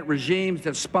prevent regimes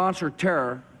that sponsor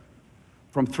terror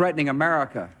from threatening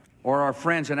America or our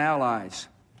friends and allies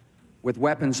with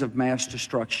weapons of mass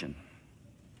destruction.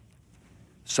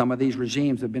 Some of these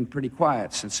regimes have been pretty quiet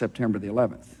since September the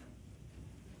 11th,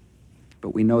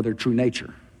 but we know their true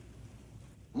nature.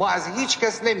 ما از هیچ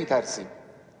کس نمی‌ترسیم.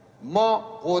 ما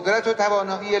قدرت و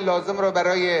توانایی لازم را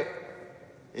برای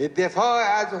دفاع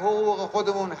از حقوق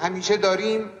خودمون همیشه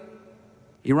داریم.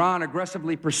 Iran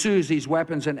aggressively pursues these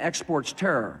weapons and exports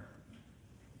terror,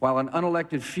 while an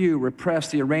unelected few repress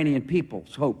the Iranian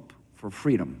people's hope for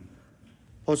freedom.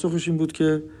 پاسخش این بود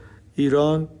که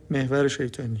ایران محور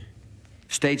شیطانی.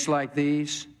 States like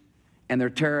these and their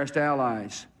terrorist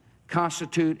allies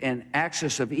constitute an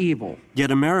axis of evil.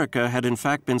 Yet America had in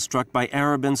fact been struck by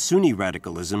Arab and Sunni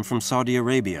radicalism from Saudi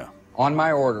Arabia. On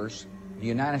my orders, the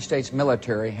United States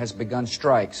military has begun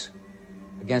strikes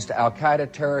against al-Qaeda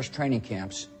terrorist training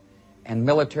camps and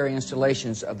military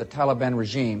installations of the Taliban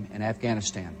regime in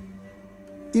Afghanistan.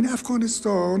 In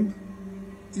Afghanistan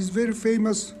is very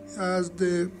famous as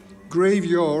the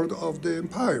graveyard of the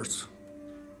empires.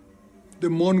 The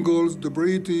Mongols, the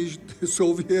British, the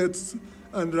Soviets,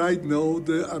 and right now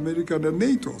the American and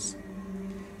NATO's.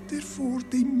 Therefore,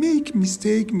 they make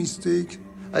mistake.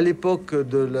 À l'époque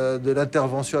de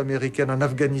l'intervention américaine en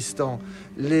Afghanistan,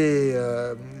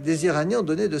 les Iraniens ont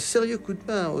donné de sérieux coups de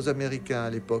main aux Américains à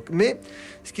l'époque. Mais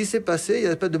ce qui s'est passé, il y a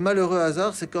une espèce de malheureux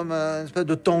hasard, c'est comme une espèce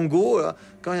de tango. Là.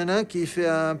 Quand il y en a un qui fait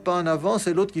un pas en avant,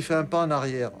 c'est l'autre qui fait un pas en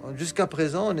arrière. Jusqu'à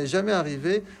présent, on n'est jamais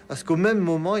arrivé à ce qu'au même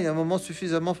moment, il y ait un moment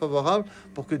suffisamment favorable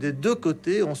pour que des deux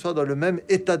côtés, on soit dans le même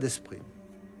état d'esprit.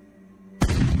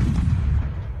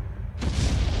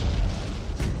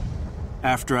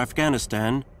 After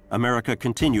Afghanistan, America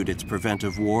continued its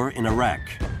preventive war in Iraq.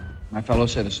 My fellow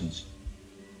citizens,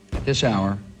 at this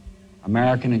hour,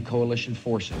 American and coalition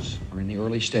forces are in the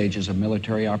early stages of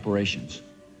military operations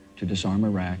to disarm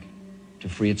Iraq, to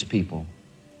free its people,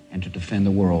 and to defend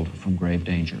the world from grave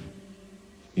danger.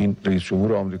 این رئیس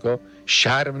جمهور آمریکا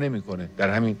شرم نمیکنه در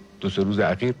همین 2-3 روز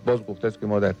اخیر باز گفته است که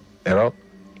ما در عراق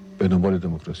به دنبال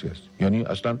دموکراسی هستیم. یعنی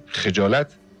اصلا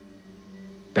خجالت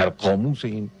در قاموس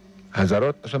این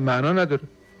حضرات اصلا معنا نداره.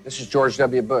 This is George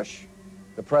W. Bush,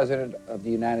 the President of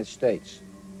the United States.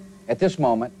 At this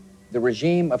moment, the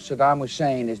regime of Saddam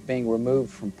Hussein is being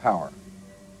removed from power,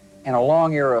 and a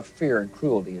long era of fear and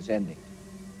cruelty is ending.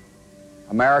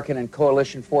 American and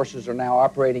coalition forces are now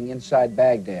operating inside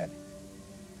Baghdad,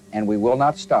 and we will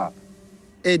not stop.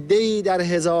 عده‌ای در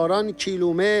هزاران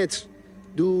کیلومتر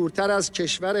دورتر از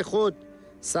کشور خود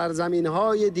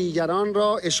سرزمین‌های دیگران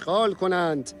را اشغال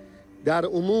کنند، در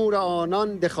امور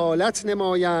آنان دخالت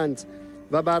نمایند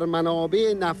و بر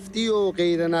منابع نفتی و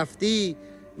غیر نفتی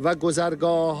و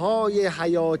گذرگاه‌های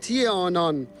حیاتی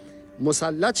آنان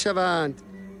مسلط شوند.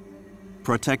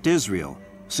 Protect Israel,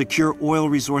 secure oil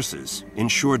resources,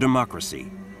 ensure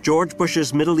democracy. George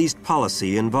Bush's Middle East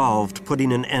policy involved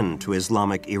putting an end to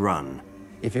Islamic Iran.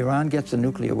 If Iran gets a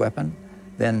nuclear weapon,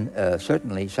 then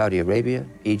certainly Saudi Arabia,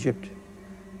 Egypt,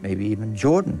 maybe even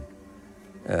Jordan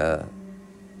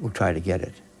will try to get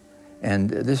it. And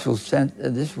this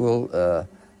will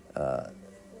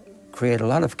create a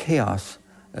lot of chaos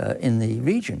in the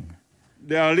region.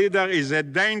 Their leader is a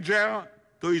danger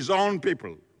to his own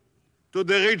people, to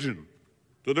the region,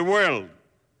 to the world.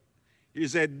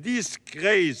 He's a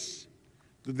disgrace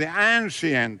to the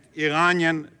ancient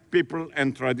Iranian people and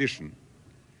tradition.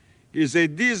 He's a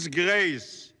disgrace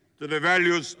to the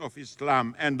values of Islam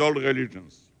and all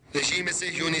religions. رژیم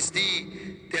صهیونیستی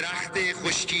درخت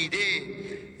خشکیده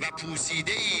و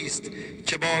پوسیده است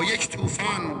که با یک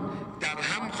طوفان در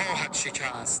هم خواهد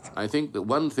شکست. I think that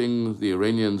one thing the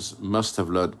Iranians must have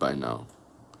learned by now,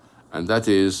 and that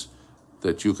is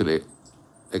that you can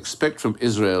expect from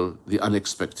Israel the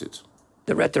unexpected.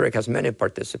 The rhetoric has many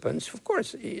participants. Of course,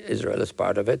 Israel is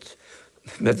part of it,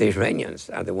 but the Iranians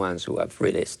are the ones who have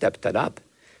really stepped it up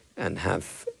and have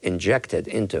injected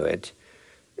into it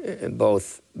both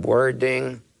wording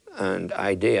and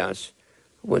ideas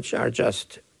which are just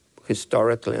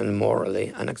historically and morally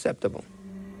unacceptable.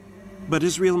 But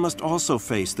Israel must also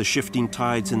face the shifting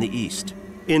tides in the East.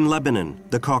 In Lebanon,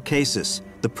 the Caucasus,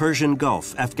 the Persian Gulf,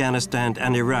 Afghanistan,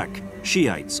 and Iraq,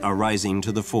 Shiites are rising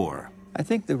to the fore. I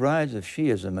think the rise of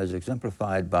Shiism, as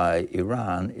exemplified by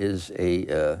Iran, is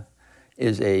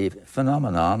a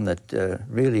phenomenon that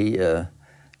really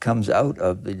comes out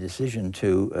of the decision to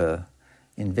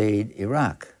invade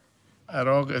Iraq.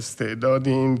 عراق استعداد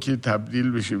این که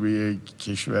تبدیل بشه به یک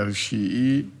کشور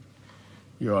شیعی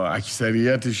یا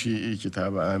اکثریت شیعی که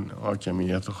طبعا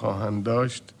حاکمیت خواهند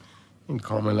داشت این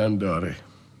کاملا داره.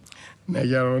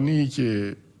 نگرانی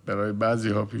که برای بعضی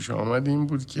ها پیش آمد این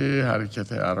بود که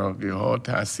حرکت عراقی ها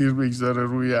تأثیر بگذاره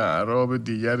روی اعراب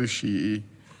دیگر شیعی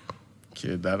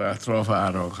که در اطراف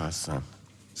عراق هستن.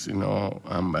 اینا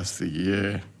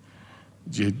همبستگی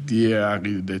جدی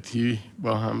عقیدتی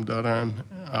با هم دارن،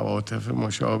 عواطف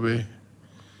مشابه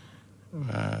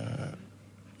و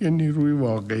یه نیروی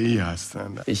واقعی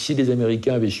هستن. Et si les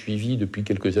Américains avaient suivi depuis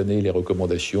quelques années les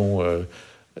recommandations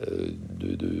de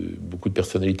beaucoup de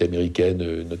personnalités américaines,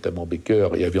 notamment Baker,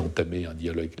 et avaient entamé un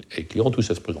dialogue avec l'Iran, tout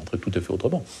ça se présenterait tout à fait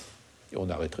autrement. Et on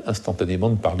arrêterait instantanément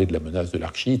de parler de la menace de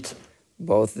l'arc chiite.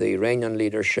 Both the Iranian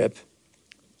leadership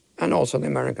and also the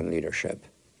American leadership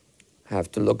have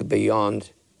to look beyond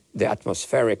the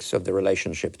atmospherics of the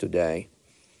relationship today,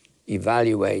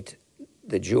 evaluate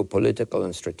the geopolitical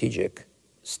and strategic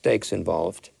stakes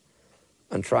involved,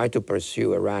 and try to pursue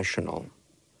a rational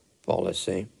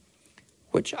policy,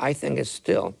 which I think is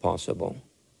still possible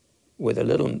with a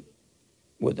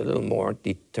little more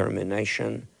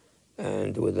determination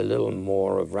and with a little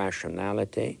more of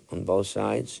rationality on both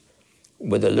sides,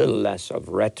 with a little less of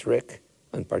rhetoric,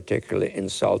 and particularly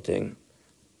insulting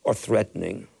or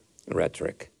threatening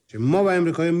rhetoric. ما و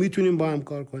امریکایی میتونیم با هم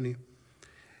کار کنیم.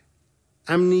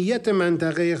 امنیت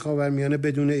منطقه خاورمیانه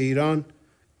بدون ایران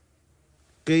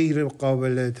غیر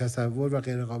قابل تصور و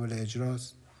غیر قابل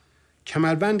اجراست.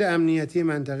 کمربند امنیتی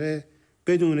منطقه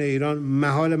بدون ایران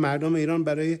محال. مردم ایران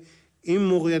برای این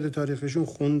موقعیت تاریخیشون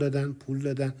خون دادن، پول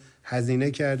دادن،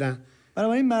 هزینه کردن.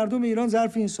 بنابراین مردم ایران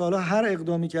ظرف این سالها هر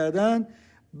اقدامی کردن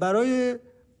برای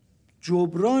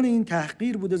جبران این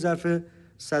تحقیر بوده ظرف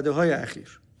سده‌های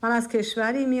اخیر. من از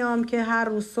کشوری میام که هر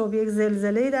روز صبح یک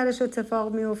زلزله‌ای درش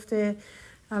اتفاق میفته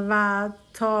و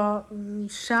تا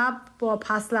شب با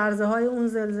پس لرزه های اون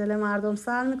زلزله مردم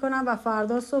سر میکنن و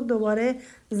فردا صبح دوباره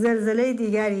زلزله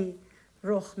دیگری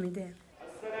رخ میده.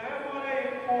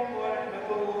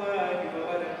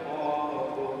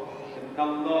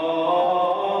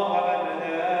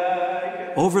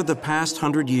 Over the past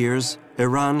 100 years,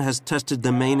 Iran has tested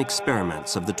the main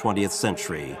experiments of the 20th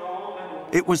century.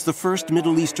 It was the first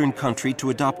Middle Eastern country to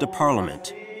adopt a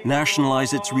parliament,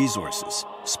 nationalize its resources,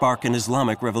 spark an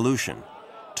Islamic revolution.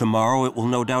 Tomorrow it will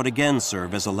no doubt again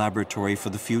serve as a laboratory for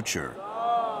the future.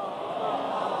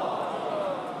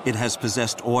 It has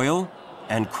possessed oil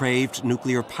and craved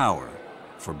nuclear power,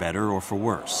 for better or for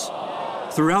worse.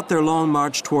 Throughout their long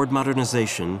march toward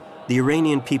modernization, the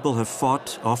Iranian people have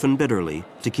fought, often bitterly,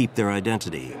 to keep their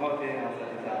identity.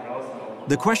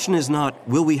 The question is not,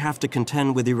 will we have to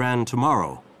contend with Iran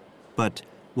tomorrow? But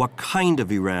what kind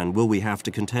of Iran will we have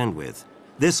to contend with?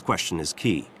 This question is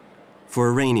key for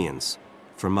Iranians,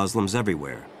 for Muslims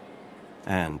everywhere,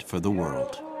 and for the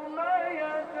world.